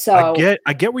 So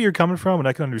I get where you're coming from, and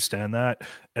I can understand that.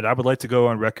 And I would like to go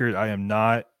on record. I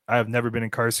have never been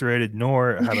incarcerated,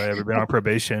 nor have I ever been on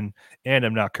probation, and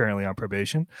I'm not currently on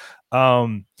probation.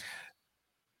 Okay,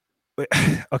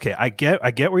 I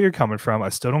get where you're coming from. I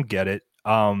still don't get it.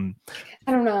 I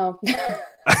don't know.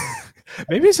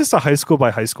 Maybe it's just a high school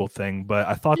by high school thing, but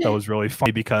I thought that was really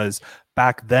funny because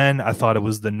back then I thought it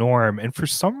was the norm, and for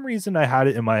some reason I had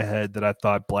it in my head that I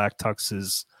thought black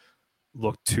tuxes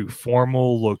looked too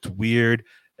formal, looked weird.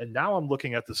 And now I'm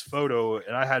looking at this photo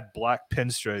and I had black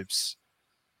pinstripes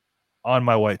on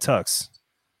my white tux.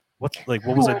 What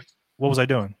was I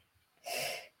doing?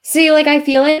 See, like I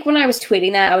feel like when I was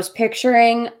tweeting that, I was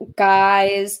picturing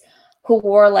guys who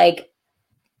wore like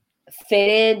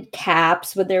fitted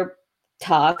caps with their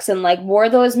tux and like wore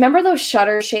those, remember those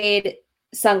shutter shade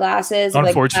sunglasses?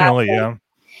 Unfortunately, yeah.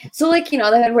 So like, you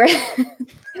know, they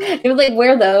would like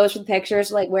wear those for the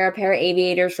pictures, like wear a pair of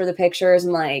aviators for the pictures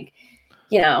and like,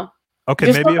 you know, okay,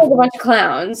 just maybe like a bunch of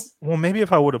clowns. Well, maybe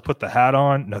if I would have put the hat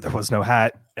on. No, there was no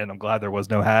hat, and I'm glad there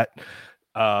was no hat.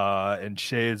 And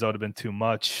shades, that would have been too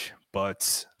much,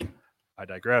 but I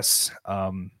digress.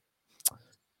 I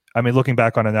mean, looking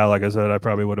back on it now, like I said, I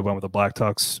probably would have went with a black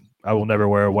tux. I will never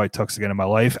wear a white tux again in my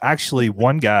life. Actually,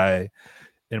 one guy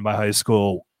in my high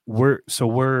school, we're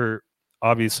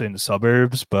obviously in the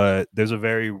suburbs, but there's a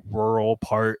very rural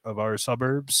part of our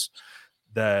suburbs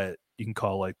that you can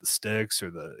call like the sticks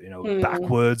or the, you know,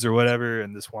 backwoods or whatever.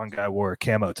 And this one guy wore a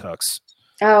camo tux.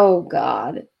 Oh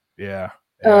God. Yeah.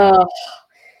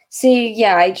 See,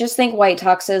 yeah, I just think white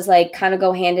tuxes like kind of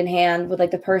go hand in hand with like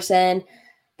the person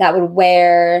that would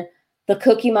wear the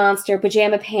Cookie Monster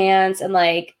pajama pants and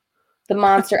like the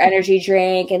Monster Energy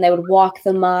drink, and they would walk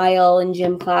the mile in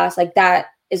gym class. Like that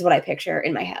is what I picture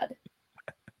in my head.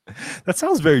 That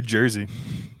sounds very Jersey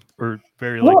or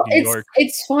very like New York.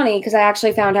 It's funny because I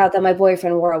actually found out that my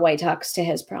boyfriend wore a white tux to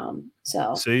his prom.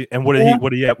 So see, and what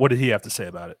did he have to say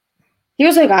about it? He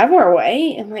was like, I wore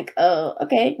white. I'm like, oh,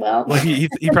 okay, well. Well, he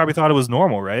probably thought it was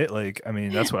normal, right? Like, I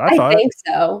mean, that's what I thought.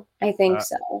 I think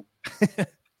so.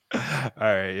 All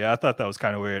right, yeah, I thought that was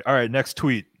kind of weird. All right, next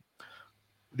tweet.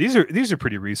 These are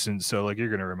pretty recent, so like you're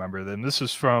gonna remember them. This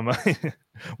is from one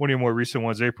of your more recent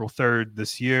ones, April 3rd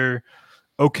this year.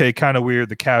 Okay, kind of weird.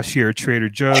 The cashier at Trader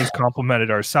Joe's complimented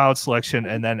our salad selection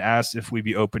and then asked if we'd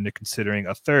be open to considering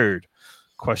a third. ?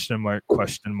 Was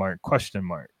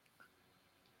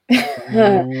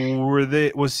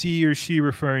he or she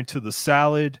referring to the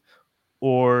salad,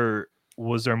 or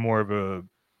was there more of a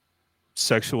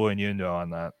sexual innuendo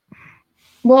on that?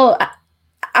 Well,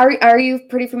 are you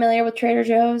pretty familiar with Trader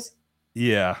Joe's?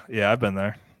 Yeah, I've been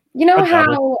there. You know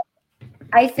how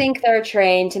I think they're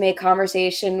trained to make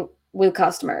conversation with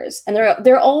customers, and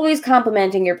they're always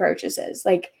complimenting your purchases.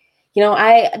 Like, you know,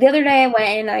 the other day I went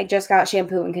and I just got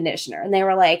shampoo and conditioner, and they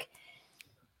were like,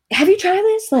 have you tried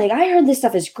this? Like, I heard this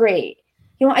stuff is great.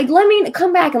 You know, let me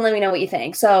come back and let me know what you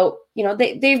think. So, you know,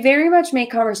 they very much make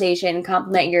conversation,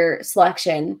 compliment your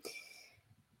selection.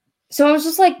 So I was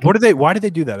just like, why do they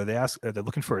do that? Are they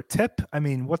looking for a tip? I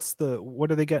mean, what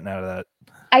are they getting out of that?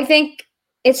 I think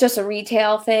it's just a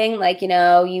retail thing. Like, you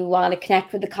know, you want to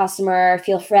connect with the customer,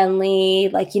 feel friendly,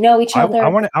 like, you know, each other. I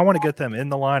want to get them in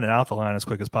the line and out the line as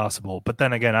quick as possible. But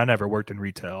then again, I never worked in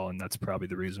retail, and that's probably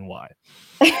the reason why.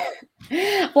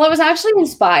 Well, I was actually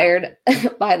inspired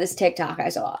by this TikTok I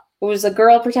saw. It was a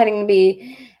girl pretending to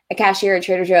be a cashier at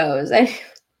Trader Joe's. And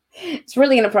it's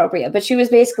really inappropriate, but she was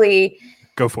basically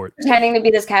Go for it. pretending to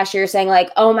be this cashier saying like,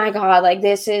 oh my God, like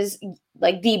this is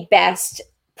like the best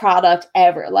product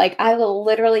ever. Like I will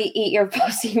literally eat your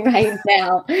pussy right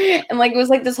now. And like, it was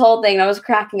like this whole thing. And I was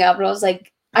cracking up and I was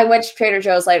like, I went to Trader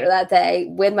Joe's later that day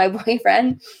with my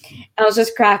boyfriend. I was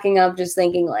just cracking up, just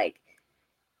thinking like,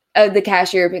 the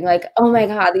cashier being like, oh my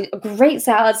God, these great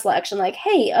salad selection. Like,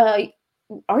 hey,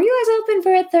 are you guys open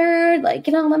for a third? Like,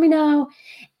 you know, let me know.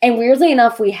 And weirdly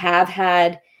enough, we have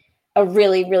had a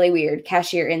really, really weird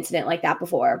cashier incident like that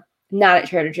before. Not at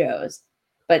Trader Joe's,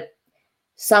 but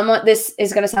this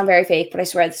is going to sound very fake, but I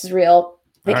swear this is real.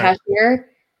 The cashier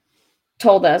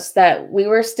told us that we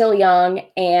were still young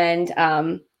and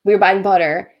we were buying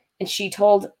butter. And she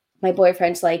told my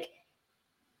boyfriend to like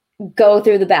go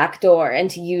through the back door and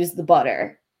to use the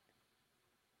butter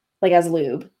like as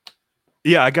lube.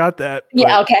 Yeah, I got that.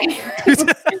 Yeah, okay.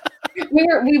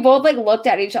 we both like looked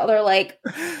at each other like,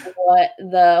 what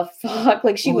the fuck?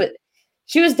 Like she was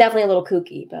definitely a little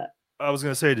kooky, but I was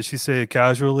gonna say, did she say it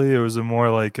casually, or was it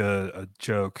more like a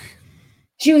joke?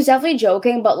 she was definitely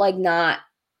joking, but like not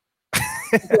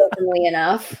jokingly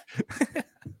enough.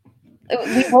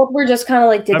 We both were just kind of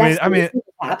like, did that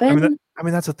happen? I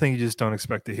mean, that's a thing you just don't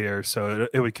expect to hear, so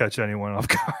it would catch anyone off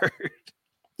guard.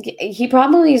 He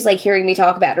probably is like hearing me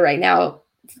talk about it right now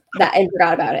and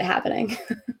forgot about it happening.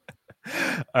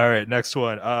 All right, next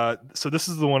one. So this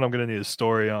is the one I'm gonna need a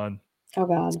story on. Oh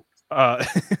God.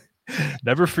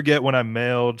 Never forget when I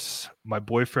mailed my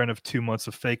boyfriend of 2 months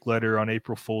a fake letter on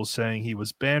April Fool's saying he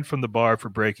was banned from the bar for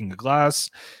breaking a glass,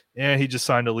 and he just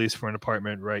signed a lease for an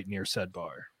apartment right near said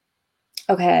bar.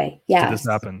 Okay. Yeah. Did this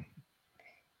happen?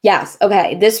 Yes.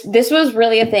 Okay. This was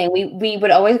really a thing. We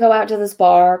would always go out to this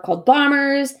bar called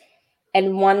Bombers,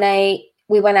 and one night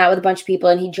we went out with a bunch of people,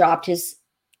 and he dropped his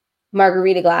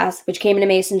margarita glass, which came in a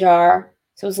mason jar,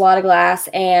 so it was a lot of glass,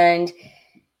 and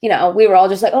you know, we were all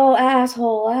just like, oh,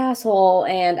 asshole.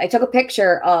 And I took a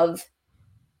picture of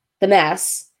the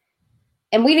mess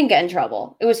and we didn't get in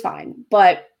trouble. It was fine.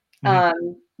 But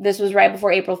this was right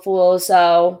before April Fool's.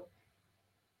 So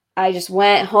I just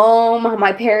went home on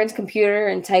my parents' computer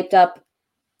and typed up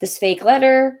this fake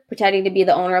letter, pretending to be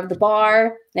the owner of the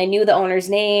bar. And I knew the owner's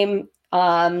name. So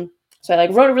I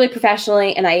like wrote it really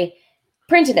professionally and I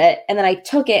printed it. And then I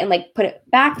took it and like put it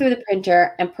back through the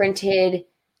printer and printed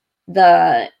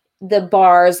the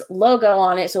bar's logo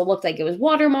on it, so it looked like it was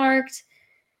watermarked,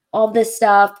 all this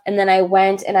stuff. And then I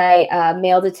went and I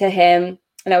mailed it to him,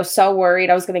 and I was so worried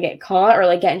I was going to get caught or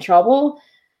like get in trouble.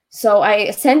 So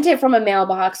I sent it from a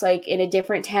mailbox like in a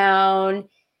different town,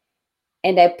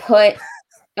 and I put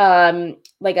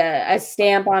like a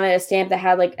stamp on it, a stamp that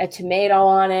had like a tomato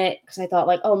on it, because I thought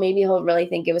like, oh, maybe he'll really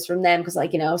think it was from them, because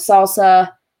like, you know,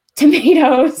 salsa,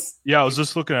 tomatoes. Yeah, I was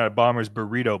just looking at Bomber's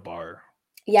Burrito Bar.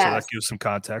 Yeah. So that gives some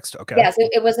context. Okay. Yes,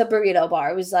 it was a burrito bar.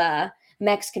 It was a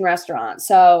Mexican restaurant.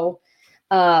 So,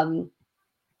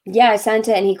 yeah, I sent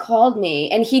it and he called me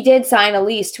and he did sign a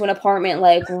lease to an apartment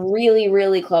like really,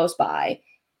 really close by,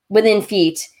 within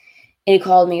feet. And he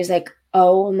called me. He's like,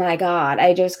 oh my God,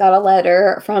 I just got a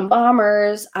letter from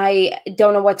Bombers. I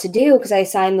don't know what to do because I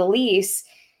signed the lease.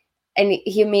 And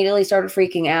he immediately started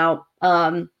freaking out.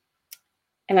 And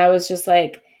I was just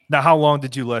like, now, how long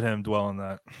did you let him dwell on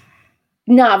that?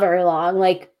 Not very long,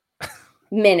 like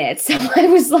minutes. So I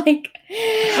was like,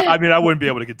 I mean, I wouldn't be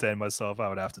able to contain myself. I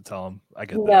would have to tell him. I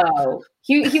get that. No,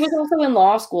 he was also in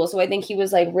law school, so I think he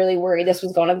was like really worried this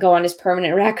was going to go on his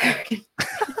permanent record.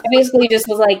 I basically just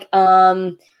was like,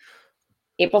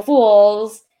 April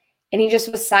Fools, and he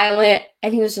just was silent,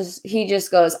 and he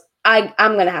just goes, I'm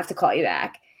gonna have to call you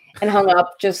back, and hung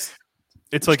up. Just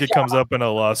it's like it comes up in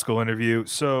a law school interview.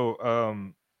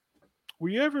 So, were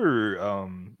you ever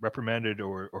reprimanded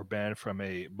or banned from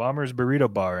a Bomber's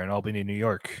Burrito Bar in Albany, New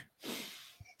York?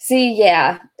 See,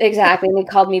 yeah, exactly. And he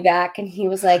called me back, and he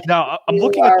was like, "Now I'm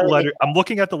looking at the letter. I'm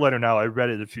looking at the letter now. I read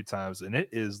it a few times, and it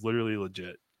is literally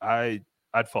legit. I'd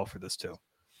fall for this too."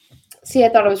 See, I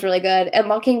thought it was really good. And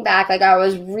looking back, like I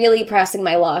was really pressing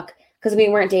my luck because we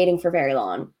weren't dating for very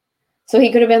long. So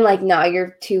he could have been like, "No,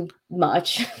 you're too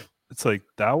much." It's like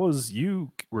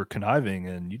you were conniving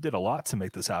and you did a lot to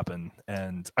make this happen.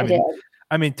 And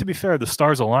I mean, to be fair, the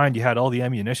stars aligned. You had all the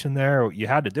ammunition there. You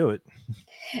had to do it.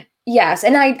 Yes.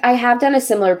 And I have done a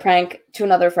similar prank to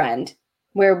another friend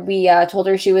where we told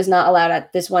her she was not allowed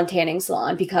at this one tanning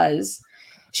salon because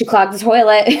she clogged the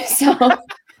toilet. So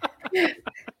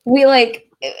we like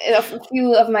a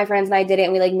few of my friends and I did it,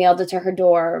 and we like mailed it to her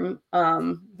dorm.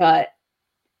 But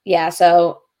yeah,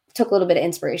 so took a little bit of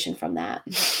inspiration from that.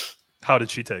 How did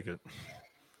she take it?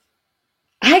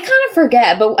 I kind of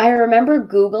forget, but I remember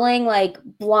Googling like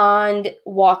blonde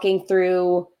walking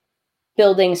through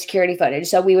building security footage.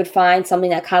 So we would find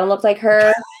something that kind of looked like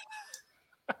her,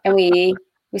 and we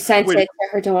sent it to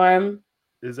her dorm.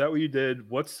 Is that what you did?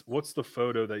 What's the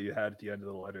photo that you had at the end of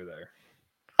the letter there?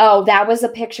 Oh, that was a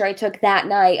picture I took that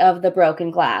night of the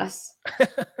broken glass.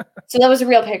 So that was a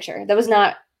real picture. That was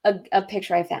not a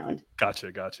picture I found. Gotcha.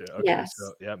 Okay, yes.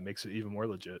 So yeah, it makes it even more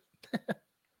legit.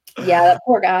 Yeah, that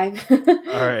poor guy.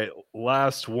 All right,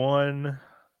 last one.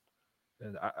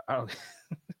 And I don't.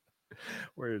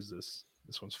 Where is this?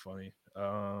 This one's funny.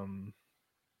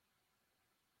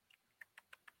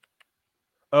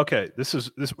 Okay, this.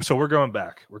 So we're going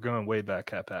back. We're going way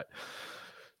back, Pat.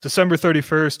 December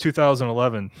 31st,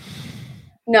 2011.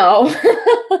 No.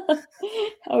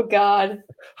 Oh God.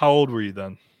 How old were you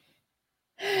then?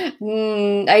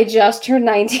 I just turned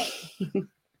 19.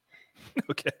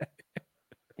 Okay.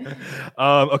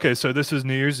 Okay, so this is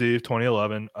New Year's Eve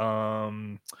 2011.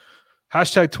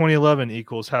 Hashtag 2011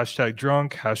 equals hashtag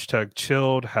drunk, hashtag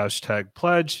chilled, hashtag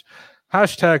pledge,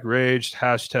 hashtag raged,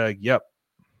 hashtag yep.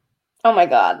 Oh my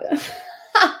God.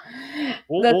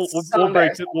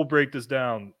 We'll break this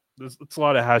down. It's a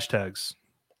lot of hashtags.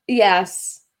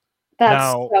 Yes. That's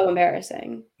so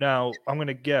embarrassing. Now, I'm going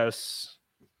to guess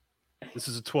this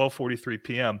is at 12:43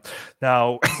 p.m.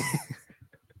 Now,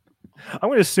 I'm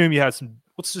going to assume you had some.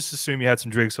 Let's just assume you had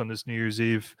some drinks on this New Year's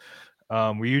Eve.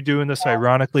 Were you doing this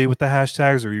ironically with the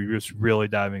hashtags, or were you just really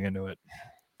diving into it?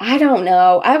 I don't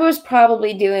know. I was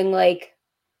probably doing like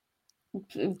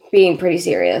being pretty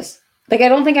serious. Like I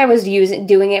don't think I was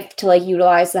doing it to like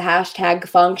utilize the hashtag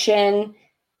function.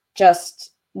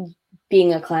 Just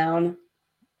being a clown.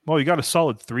 Well, you got a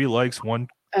solid 3 likes, 1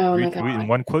 retweet, and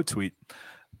 1 quote tweet.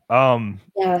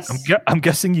 Yes. I'm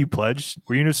guessing you pledged.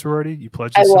 Were you in a sorority? You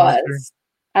pledged.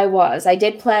 I was. I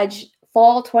did pledge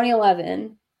fall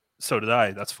 2011. So did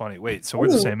I. That's funny. Wait, so we're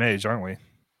the same age, aren't we?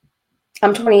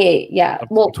 I'm 28. Yeah.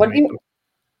 Well, what do you?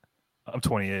 I'm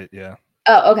 28. Yeah.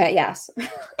 Oh, okay. Yes.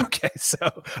 Okay. So,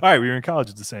 all right, we were in college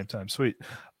at the same time. Sweet.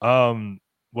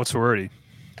 What sorority?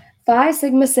 Phi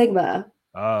Sigma Sigma.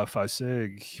 Phi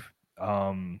Sig.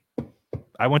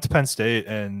 I went to Penn State,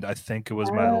 and I think it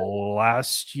was my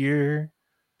last year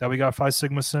that we got Phi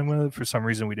Sigma Sigma. For some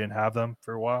reason, we didn't have them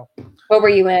for a while. What were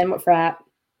you in? What frat?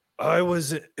 It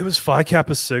was Phi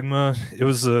Kappa Sigma. It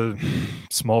was a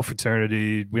small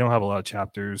fraternity. We don't have a lot of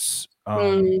chapters.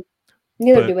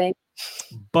 Neither do we.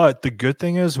 But the good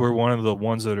thing is we're one of the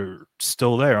ones that are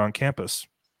still there on campus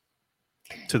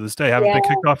to this day. Haven't been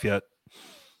kicked off yet.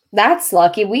 That's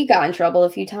lucky. We got in trouble a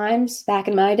few times back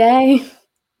in my day.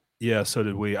 Yeah, so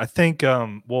did we. I think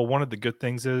one of the good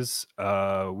things is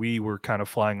we were kind of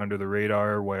flying under the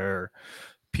radar where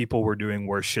people were doing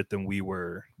worse shit than we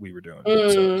were doing.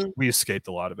 So we escaped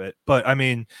a lot of it. But I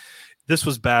mean, this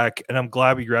was back, and I'm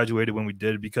glad we graduated when we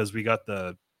did, because we got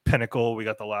the pinnacle, we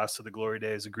got the last of the glory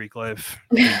days of Greek life.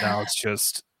 And now it's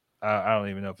just I don't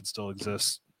even know if it still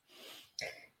exists.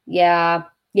 Yeah,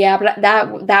 but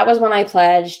that was when I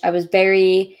pledged.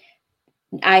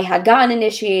 I had gotten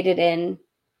initiated in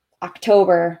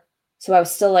October, so I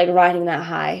was still like riding that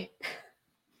high.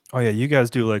 Oh yeah, you guys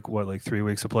do like 3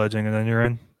 weeks of pledging and then you're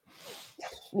in?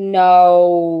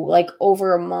 No, like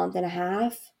over a month and a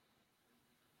half.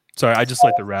 Sorry, I just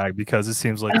like the rag because it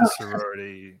seems like a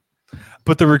sorority,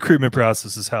 but the recruitment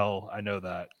process is hell. I know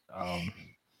that.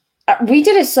 We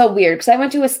did it so weird because I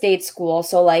went to a state school,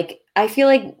 so like I feel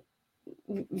like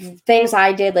things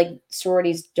I did like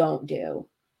sororities don't do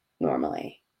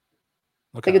normally.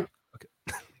 Okay. Like,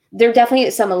 there are definitely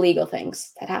some illegal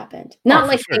things that happened. Not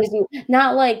like sure. things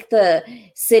not like the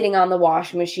sitting on the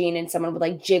washing machine and someone would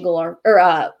like jiggle or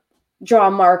draw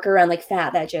a marker around like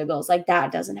fat that jiggles. Like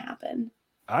that doesn't happen.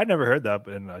 I never heard that,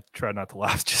 and I tried not to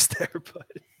laugh just there, but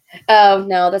oh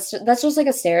no, that's just like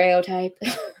a stereotype.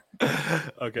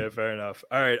 Okay, fair enough.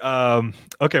 All right.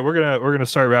 Okay, we're gonna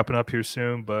start wrapping up here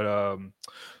soon, but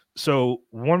so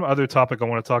one other topic I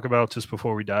want to talk about just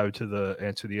before we dive to the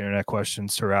answer the internet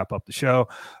questions to wrap up the show.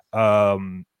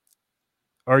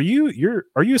 Are you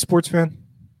a sports fan?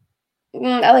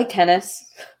 I like tennis.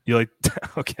 You like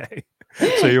okay.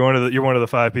 So you're one of the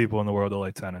 5 people in the world that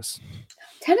like tennis.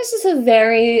 Tennis is a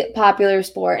very popular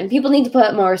sport, and people need to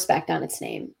put more respect on its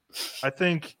name. I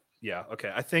think, yeah,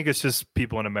 okay. I think it's just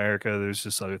people in America. There's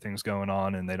just other things going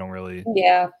on, and they don't really.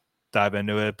 Yeah. dive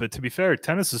into it. But to be fair,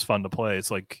 tennis is fun to play.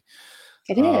 It's like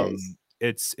It is.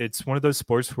 it's one of those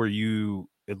sports where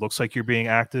it looks like you're being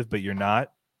active, but you're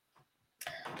not.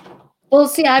 Well,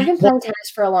 see, I've been playing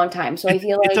tennis for a long time, so I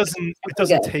feel like it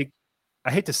doesn't take.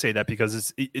 I hate to say that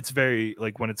because it's very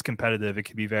like when it's competitive, it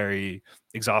can be very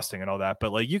exhausting and all that.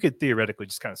 But like you could theoretically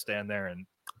just kind of stand there and.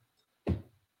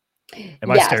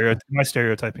 Am I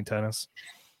stereotyping tennis?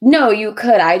 No, you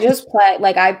could. I just play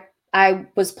like I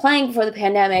was playing before the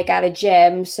pandemic at a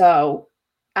gym, so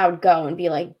I would go and be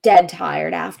like dead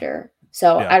tired after.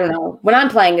 So Yeah. I don't know. When I'm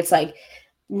playing, it's like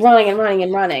running and running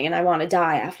and running, and I want to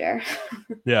die after.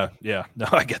 Yeah. No,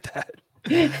 I get that.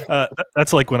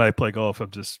 That's like when I play golf.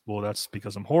 That's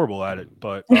because I'm horrible at it.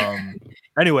 But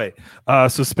anyway,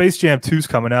 so Space Jam 2's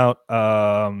coming out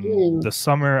this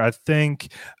summer. I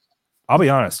think. I'll be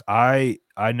honest. I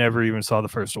never even saw the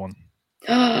first one.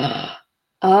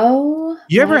 Oh,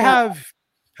 You ever wow.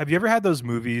 have you ever had those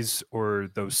movies or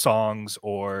those songs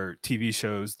or TV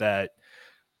shows that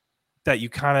you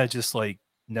kind of just like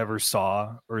never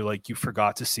saw or like you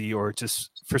forgot to see or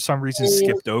just for some reason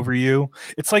skipped over you?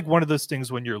 It's like one of those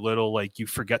things when you're little, like you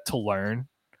forget to learn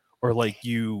or like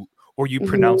you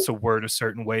pronounce a word a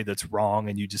certain way that's wrong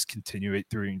and you just continue it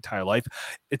through your entire life.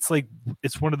 It's like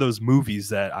it's one of those movies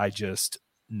that I just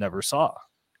never saw.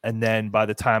 And then by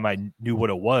the time I knew what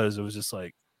it was just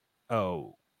like,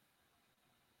 oh,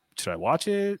 should I watch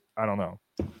it? I don't know.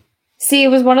 See, it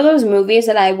was one of those movies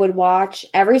that I would watch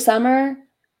every summer,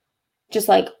 just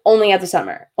like only at the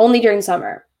summer, only during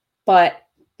summer. But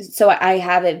so I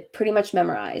have it pretty much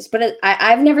memorized. But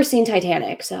I've never seen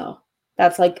Titanic, so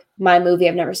that's like my movie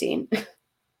I've never seen.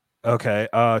 Okay.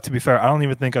 To be fair, I don't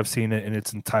even think I've seen it in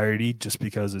its entirety just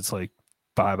because it's like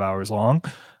 5 hours long.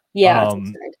 Yeah.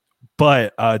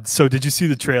 But so did you see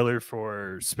the trailer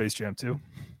for Space Jam 2?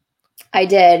 I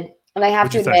did. And I have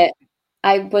What'd to you think? admit,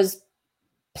 I was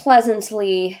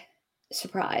pleasantly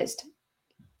surprised.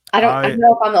 I don't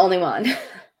know if I'm the only one.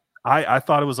 I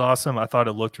thought it was awesome. I thought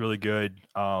it looked really good.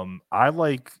 I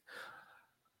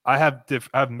have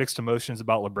mixed emotions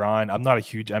about LeBron. I'm not a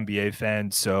huge NBA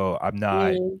fan, so I'm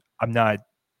not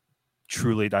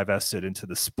truly divested into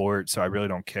the sport, so I really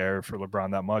don't care for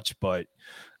LeBron that much. But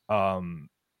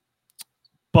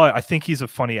I think he's a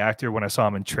funny actor. When I saw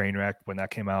him in Trainwreck when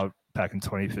that came out back in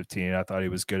 2015, I thought he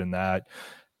was good in that,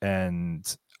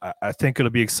 and I think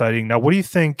it'll be exciting. Now, what do you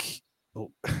think?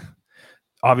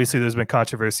 Obviously, there's been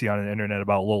controversy on the internet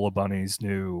about Lola Bunny's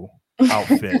new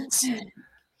outfits.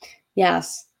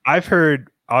 Yes. I've heard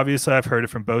it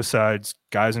from both sides,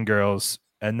 guys and girls,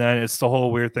 and then it's the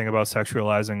whole weird thing about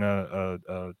sexualizing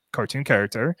a cartoon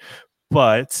character.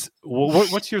 But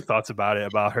what's your thoughts about it?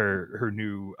 About her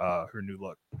new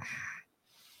look?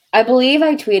 I believe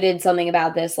I tweeted something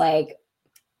about this, like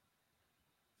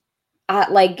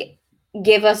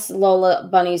give us Lola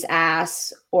Bunny's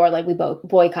ass, or like we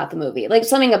boycott the movie, like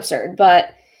something absurd.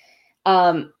 But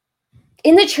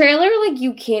in the trailer, like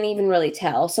you can't even really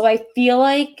tell. So I feel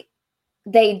like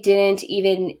they didn't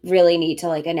even really need to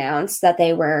like announce that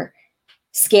they were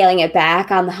scaling it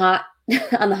back on the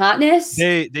hotness.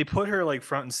 They put her like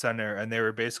front and center, and they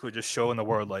were basically just showing the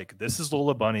world like this is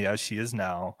Lola Bunny as she is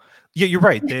now. Yeah, you're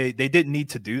right. They didn't need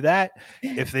to do that.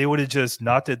 If they would have just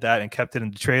not did that and kept it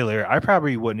in the trailer, I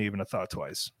probably wouldn't even have thought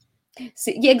twice.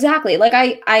 So, yeah, exactly. Like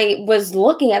I was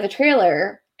looking at the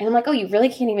trailer and I'm like, oh, you really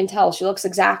can't even tell. She looks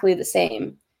exactly the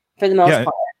same for the most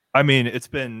part. I mean, it's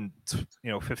been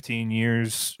 15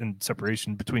 years in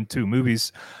separation between two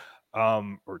movies,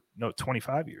 or no,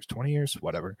 25 years, 20 years,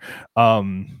 whatever.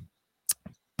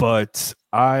 But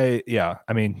I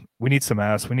mean, we need some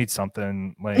ass. We need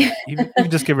something like even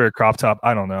just give her a crop top.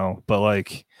 I don't know, but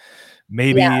like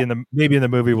maybe in the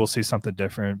movie we'll see something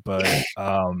different. But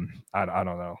I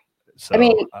don't know. So, I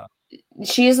mean,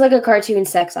 she is like a cartoon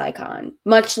sex icon,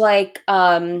 much like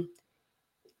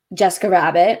Jessica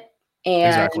Rabbit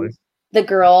and the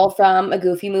girl from A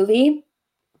Goofy Movie.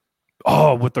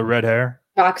 Oh, with the red hair,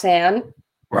 Roxanne.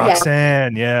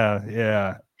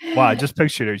 Yeah. Wow, I just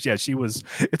pictured her. Yeah, she was.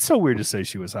 It's so weird to say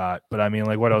she was hot, but I mean,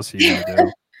 like, what else are you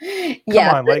gonna do?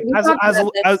 Come on, like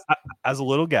as a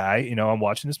little guy, I'm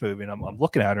watching this movie and I'm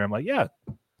looking at her. I'm like, yeah,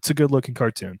 it's a good looking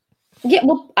cartoon. Yeah,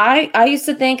 well, I used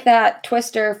to think that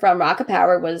Twister from Rocket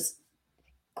Power was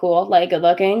cool, like good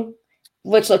looking,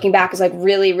 which looking back is like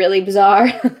really, really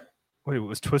bizarre. Wait,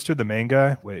 was Twister the main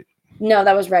guy? Wait, no,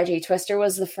 that was Reggie. Twister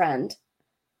was the friend.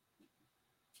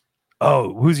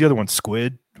 Oh, who's the other one?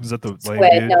 Squid? Was that the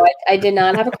Squid? No, I did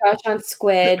not have a crush on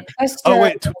Squid. Twister, oh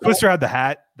wait, Twister had the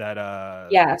hat that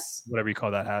yes, whatever you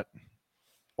call that hat,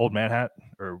 old man hat,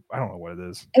 or I don't know what it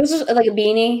is. It was just like a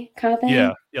beanie kind of thing.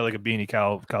 Yeah, like a beanie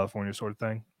California sort of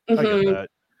thing. I get Mhm. that.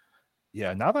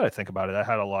 Yeah, now that I think about it, I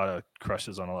had a lot of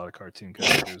crushes on a lot of cartoon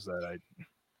characters that I.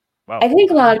 Wow. I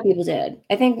think a lot of people did.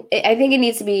 I think it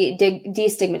needs to be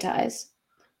destigmatized.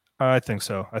 I think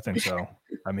so.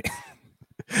 I mean,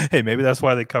 hey, maybe that's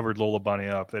why they covered Lola Bunny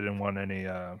up. They didn't want any.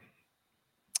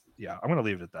 Yeah, I'm gonna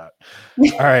leave it at that.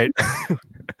 All right,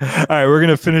 all right. We're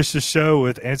gonna finish the show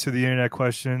with answer the internet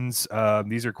questions.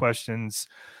 These are questions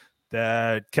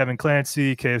that Kevin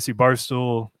Clancy, KFC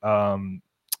Barstool,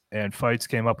 and Fights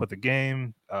came up with a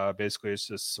game. Basically, it's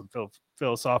just some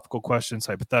philosophical questions,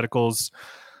 hypotheticals.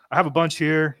 I have a bunch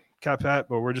here, Cat Pat,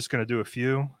 but we're just gonna do a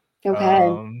few.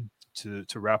 Okay. To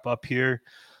wrap up here.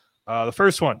 The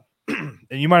first one, and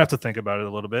you might have to think about it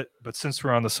a little bit, but since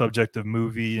we're on the subject of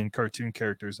movie and cartoon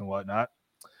characters and whatnot,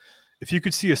 if you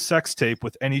could see a sex tape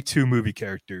with any two movie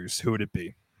characters, who would it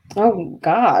be? Oh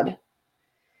God.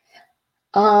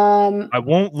 I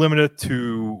won't limit it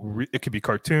to. It could be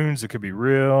cartoons. It could be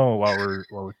real.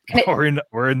 We're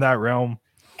in that realm.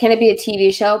 Can it be a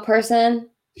TV show person?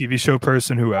 TV show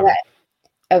person, whoever.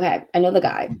 Okay, I know the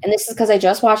guy, and this is because I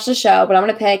just watched the show. But I'm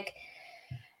gonna pick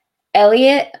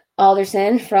Elliot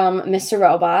Alderson from Mr.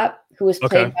 Robot, who was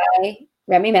played by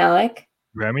Rami Malek.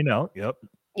 Rami Malek, yep.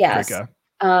 Yes. Great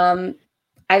guy.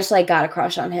 I just got a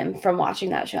crush on him from watching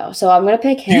that show, so I'm gonna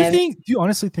pick him. Do you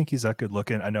honestly think he's that good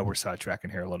looking? I know we're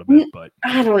sidetracking here a little bit, but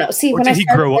I don't know. See, when did he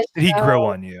grow up? Did he grow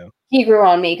on you? He grew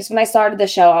on me because when I started the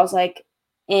show, I was like,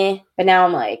 but now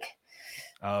I'm like,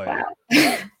 oh wow.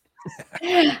 yeah.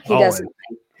 He doesn't.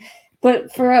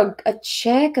 But for a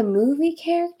chick, a movie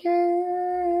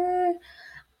character,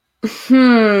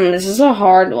 this is a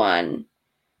hard one.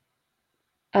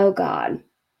 Oh God.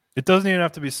 It doesn't even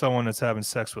have to be someone that's having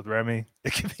sex with Remy.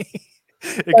 It could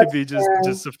be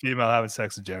just a female having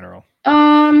sex in general.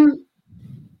 I'm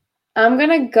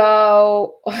gonna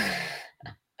go.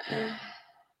 I'm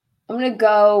gonna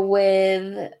go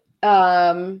with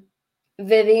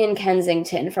Vivian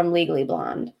Kensington from Legally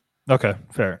Blonde. Okay,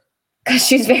 fair. Because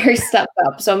she's very stuck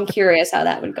up, so I'm curious how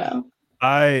that would go.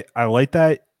 I like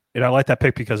that, and I like that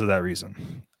pick because of that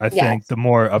reason. I think the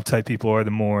more uptight people are,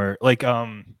 the more like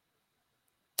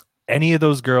any of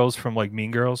those girls from like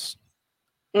Mean Girls,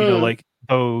 you know, like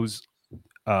those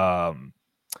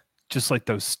just like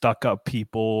those stuck up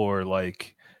people, or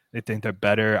like they think they're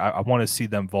better. I want to see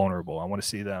them vulnerable. I want to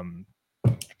see them.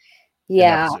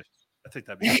 Yeah. I think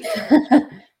that'd be good.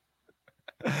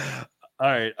 All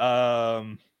right. All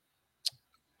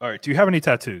right. Do you have any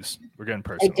tattoos? We're getting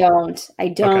personal. I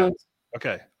don't.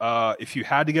 Okay. If you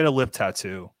had to get a lip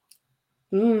tattoo,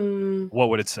 what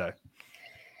would it say?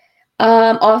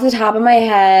 Off the top of my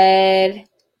head,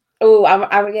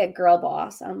 I would get girl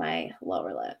boss on my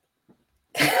lower lip.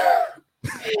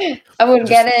 I would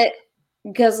get it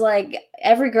because like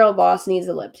every girl boss needs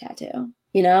a lip tattoo,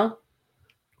 you know?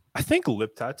 I think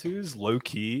lip tattoos, low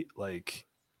key, like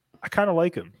I kind of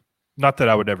like them. Not that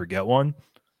I would ever get one,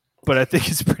 but I think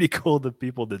it's pretty cool that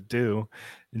people that do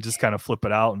and just kind of flip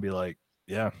it out and be like,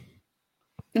 yeah.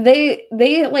 They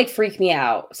like freak me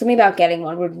out. Something about getting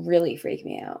one would really freak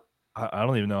me out. I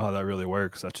don't even know how that really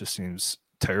works. That just seems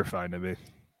terrifying to me.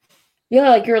 Yeah,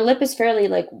 like your lip is fairly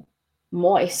like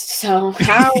moist. So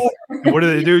how? What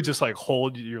do they do? Just like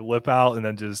hold your lip out and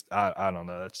then just I don't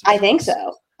know. That's just, I think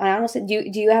so. I honestly do.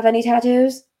 Do you have any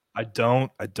tattoos? I don't.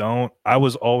 I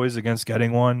was always against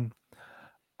getting one.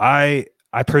 I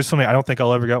personally, I don't think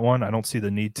I'll ever get one. I don't see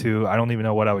the need to. I don't even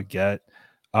know what I would get.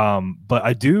 But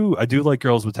I do like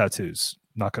girls with tattoos.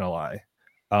 Not gonna lie.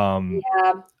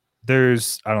 Yeah.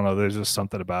 There's just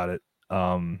something about it.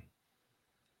 So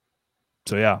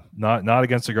yeah, not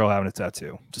against a girl having a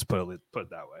tattoo. Just put it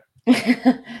that way.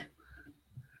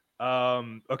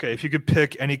 Okay, if you could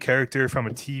pick any character from a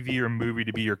TV or movie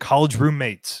to be your college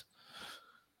roommate,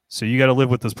 so you got to live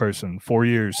with this person 4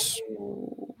 years.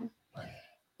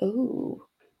 Ooh.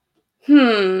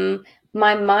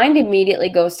 My mind immediately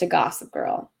goes to Gossip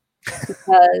Girl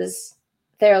because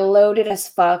they're loaded as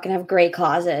fuck and have great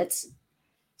closets.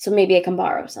 So maybe I can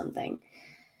borrow something.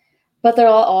 But they're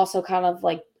all also kind of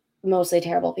like mostly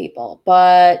terrible people.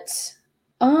 But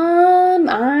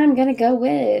I'm gonna go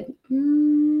with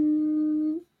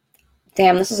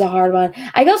damn, this is a hard one.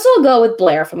 I guess I'll go with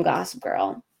Blair from Gossip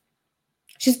Girl.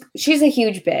 She's a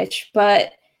huge bitch,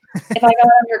 but if I got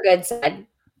on her good side,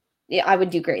 yeah, I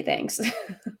would do great things.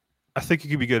 I think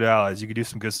you could be good allies. You could do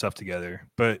some good stuff together.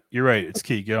 But you're right. It's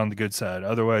key. Get on the good side.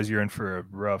 Otherwise, you're in for a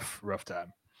rough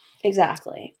time.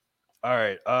 Exactly. All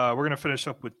right. We're going to finish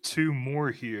up with two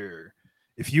more here.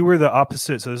 If you were the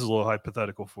opposite, so this is a little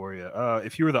hypothetical for you.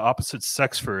 If you were the opposite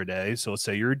sex for a day, so let's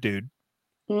say you're a dude,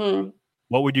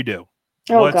 what would you do?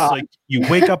 Oh What's God. like you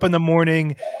wake up in the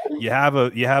morning, you have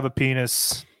a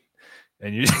penis,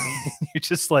 and you're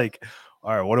just like,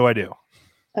 all right, what do I do?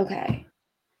 Okay.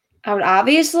 I would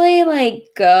obviously like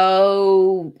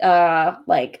go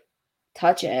like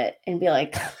touch it and be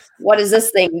like, what does this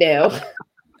thing do?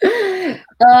 I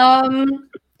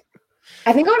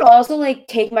think I would also like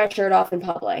take my shirt off in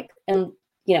public and,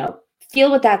 you know, feel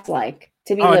what that's like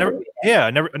to be I liberated.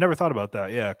 never thought about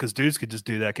that. Yeah, because dudes could just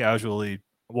do that casually.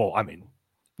 Well, I mean,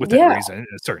 within Yeah. reason, in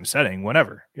a certain setting,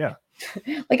 whenever. Yeah.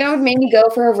 Like I would maybe go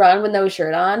for a run with no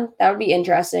shirt on. That would be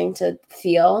interesting to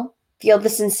feel the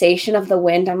sensation of the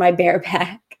wind on my bare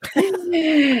back.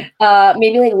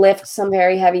 Maybe like lift some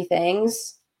very heavy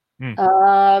things.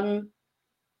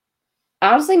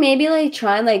 Honestly, maybe like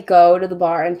try and like go to the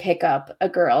bar and pick up a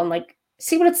girl and like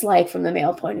see what it's like from the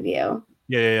male point of view.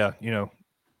 Yeah. You know,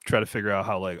 try to figure out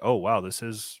how like, oh wow, this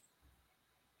is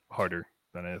harder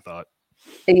than I thought.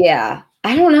 Yeah.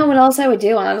 I don't know what else I would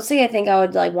do. Honestly, I think I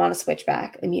would like want to switch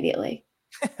back immediately.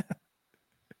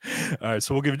 All right,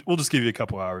 so we'll just give you a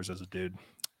couple hours as a dude,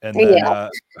 and then all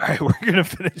right, we're gonna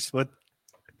finish with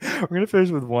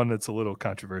one that's a little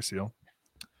controversial.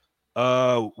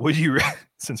 Would you,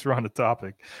 since we're on the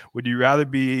topic, would you rather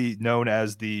be known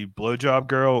as the blowjob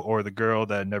girl or the girl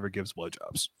that never gives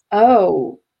blowjobs?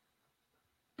 Oh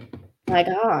my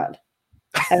God.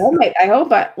 I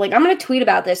hope I'm going to tweet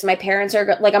about this. My parents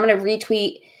are like, I'm going to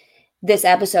retweet this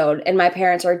episode and my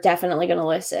parents are definitely going to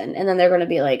listen. And then they're going to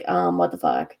be like, what the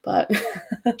fuck? But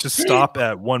just stop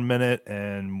at 1 minute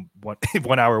and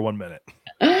 1 hour, 1 minute.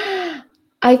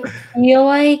 I feel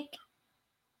like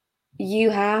you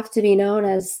have to be known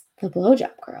as the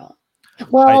blowjob girl.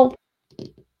 Well,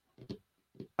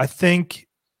 I think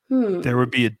there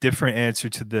would be a different answer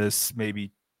to this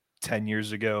maybe 10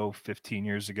 years ago, 15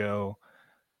 years ago,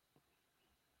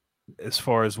 as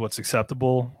far as what's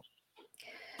acceptable.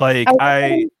 Like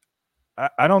I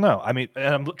don't know. I mean,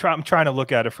 I'm trying to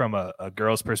look at it from a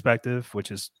girl's perspective,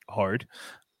 which is hard.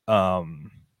 But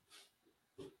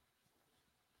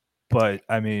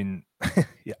I mean,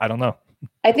 yeah, I don't know.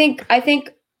 I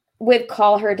think with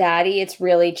Call Her Daddy, it's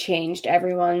really changed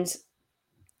everyone's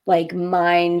like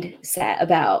mindset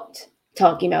about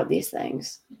talking about these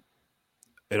things.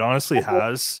 It honestly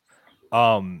has.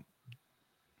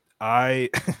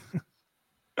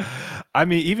 I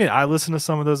mean, even I listen to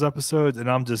some of those episodes and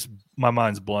my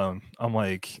mind's blown. I'm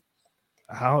like,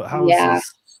 how is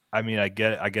this? I mean, I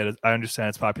get it. I understand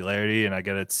its popularity and I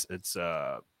get it's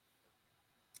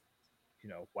you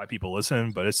know, why people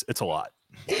listen, but it's a lot.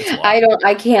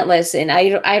 I can't listen. I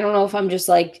don't know if I'm just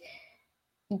like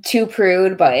too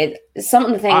prude, but some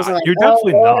of the things I'm like, you're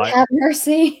definitely Lord, not. have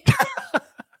mercy.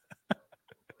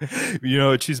 You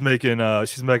know, she's making a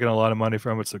lot of money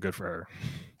from it, so good for her.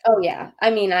 Oh yeah.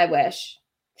 I mean, I wish.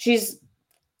 She's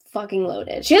fucking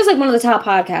loaded. She has like one of the top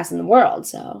podcasts in the world,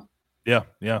 so. Yeah.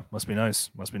 Must be nice.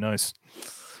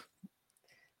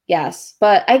 Yes,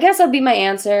 but I guess that'd be my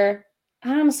answer.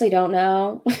 I honestly don't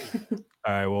know.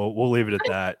 All right, well, we'll leave it at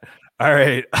that. All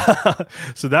right.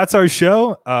 So that's our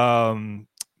show.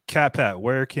 Cat Pat,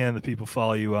 where can the people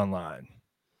follow you online?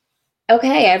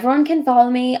 Okay, everyone can follow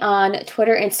me on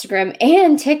Twitter, Instagram,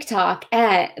 and TikTok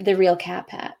at The Real Cat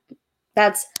Pat.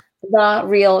 That's The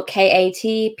Real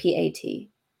KATPAT.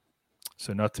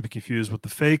 So not to be confused with the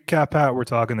fake Cat Pat, we're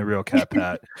talking The Real Cat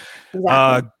Pat.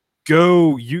 Exactly.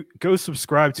 Go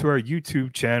subscribe to our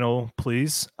YouTube channel,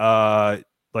 please.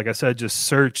 Like I said, just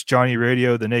search Johnny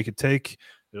Radio, The Naked Take.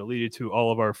 It'll lead you to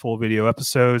all of our full video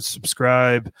episodes.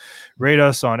 Subscribe, rate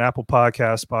us on Apple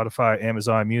Podcasts, Spotify,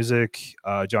 Amazon Music,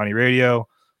 Johnny Radio.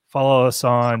 Follow us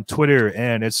on Twitter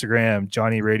and Instagram,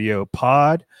 Johnny Radio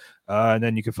Pod. And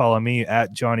then you can follow me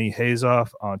at Johnny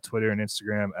Hazoff on Twitter and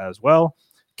Instagram as well.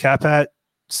 Cat Pat,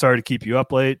 sorry to keep you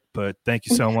up late, but thank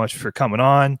you so much for coming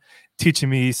on, teaching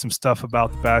me some stuff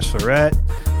about The Bachelorette,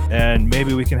 and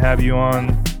maybe we can have you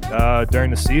on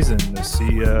during the season to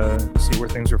see where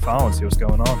things are falling, see what's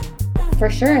going on. For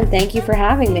sure, and thank you for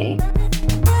having me.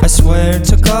 I swear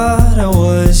to God I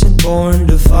wasn't born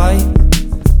to fight.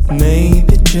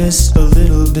 Maybe just a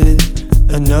little bit,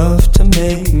 enough to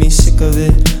make me sick of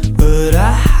it. But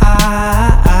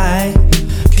I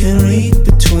can read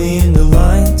between the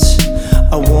lines.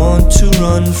 I want to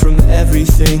run from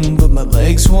everything, but my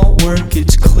legs won't work,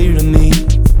 it's clear to me.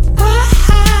 I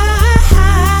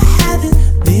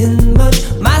haven't been much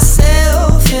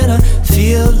myself, and I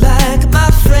feel like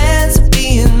my friends are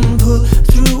being put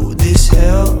through this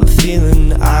hell. I'm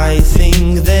feeling, I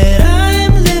think that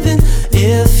I'm living,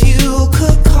 if you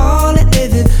could call it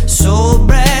living, so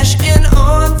brash and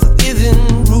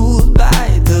unforgiving, ruled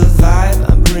by the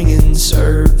vibe I'm bringing,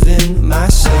 serving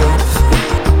myself.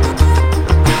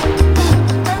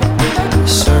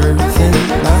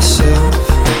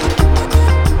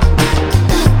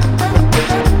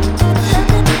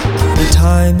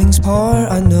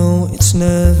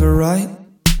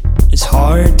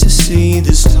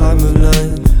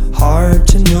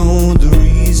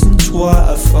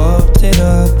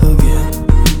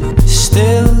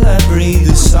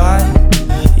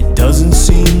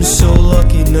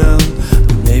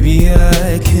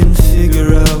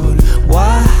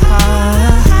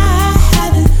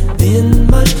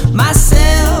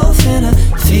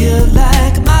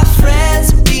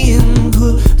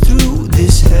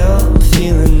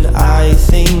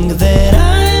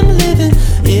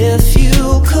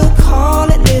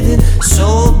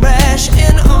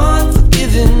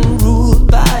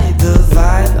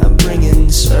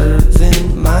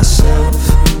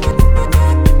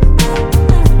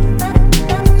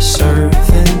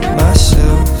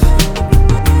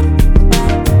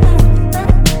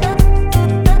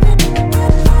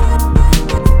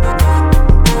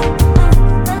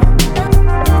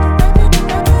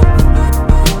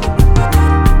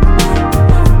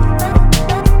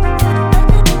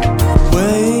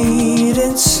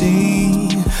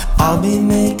 be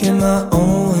making my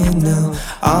own way now.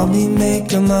 I'll be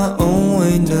making my own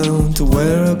way now to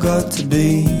where I got to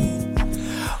be.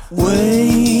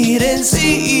 Wait and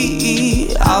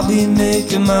see. I'll be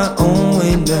making my own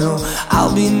way now.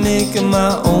 I'll be making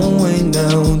my own way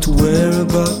now to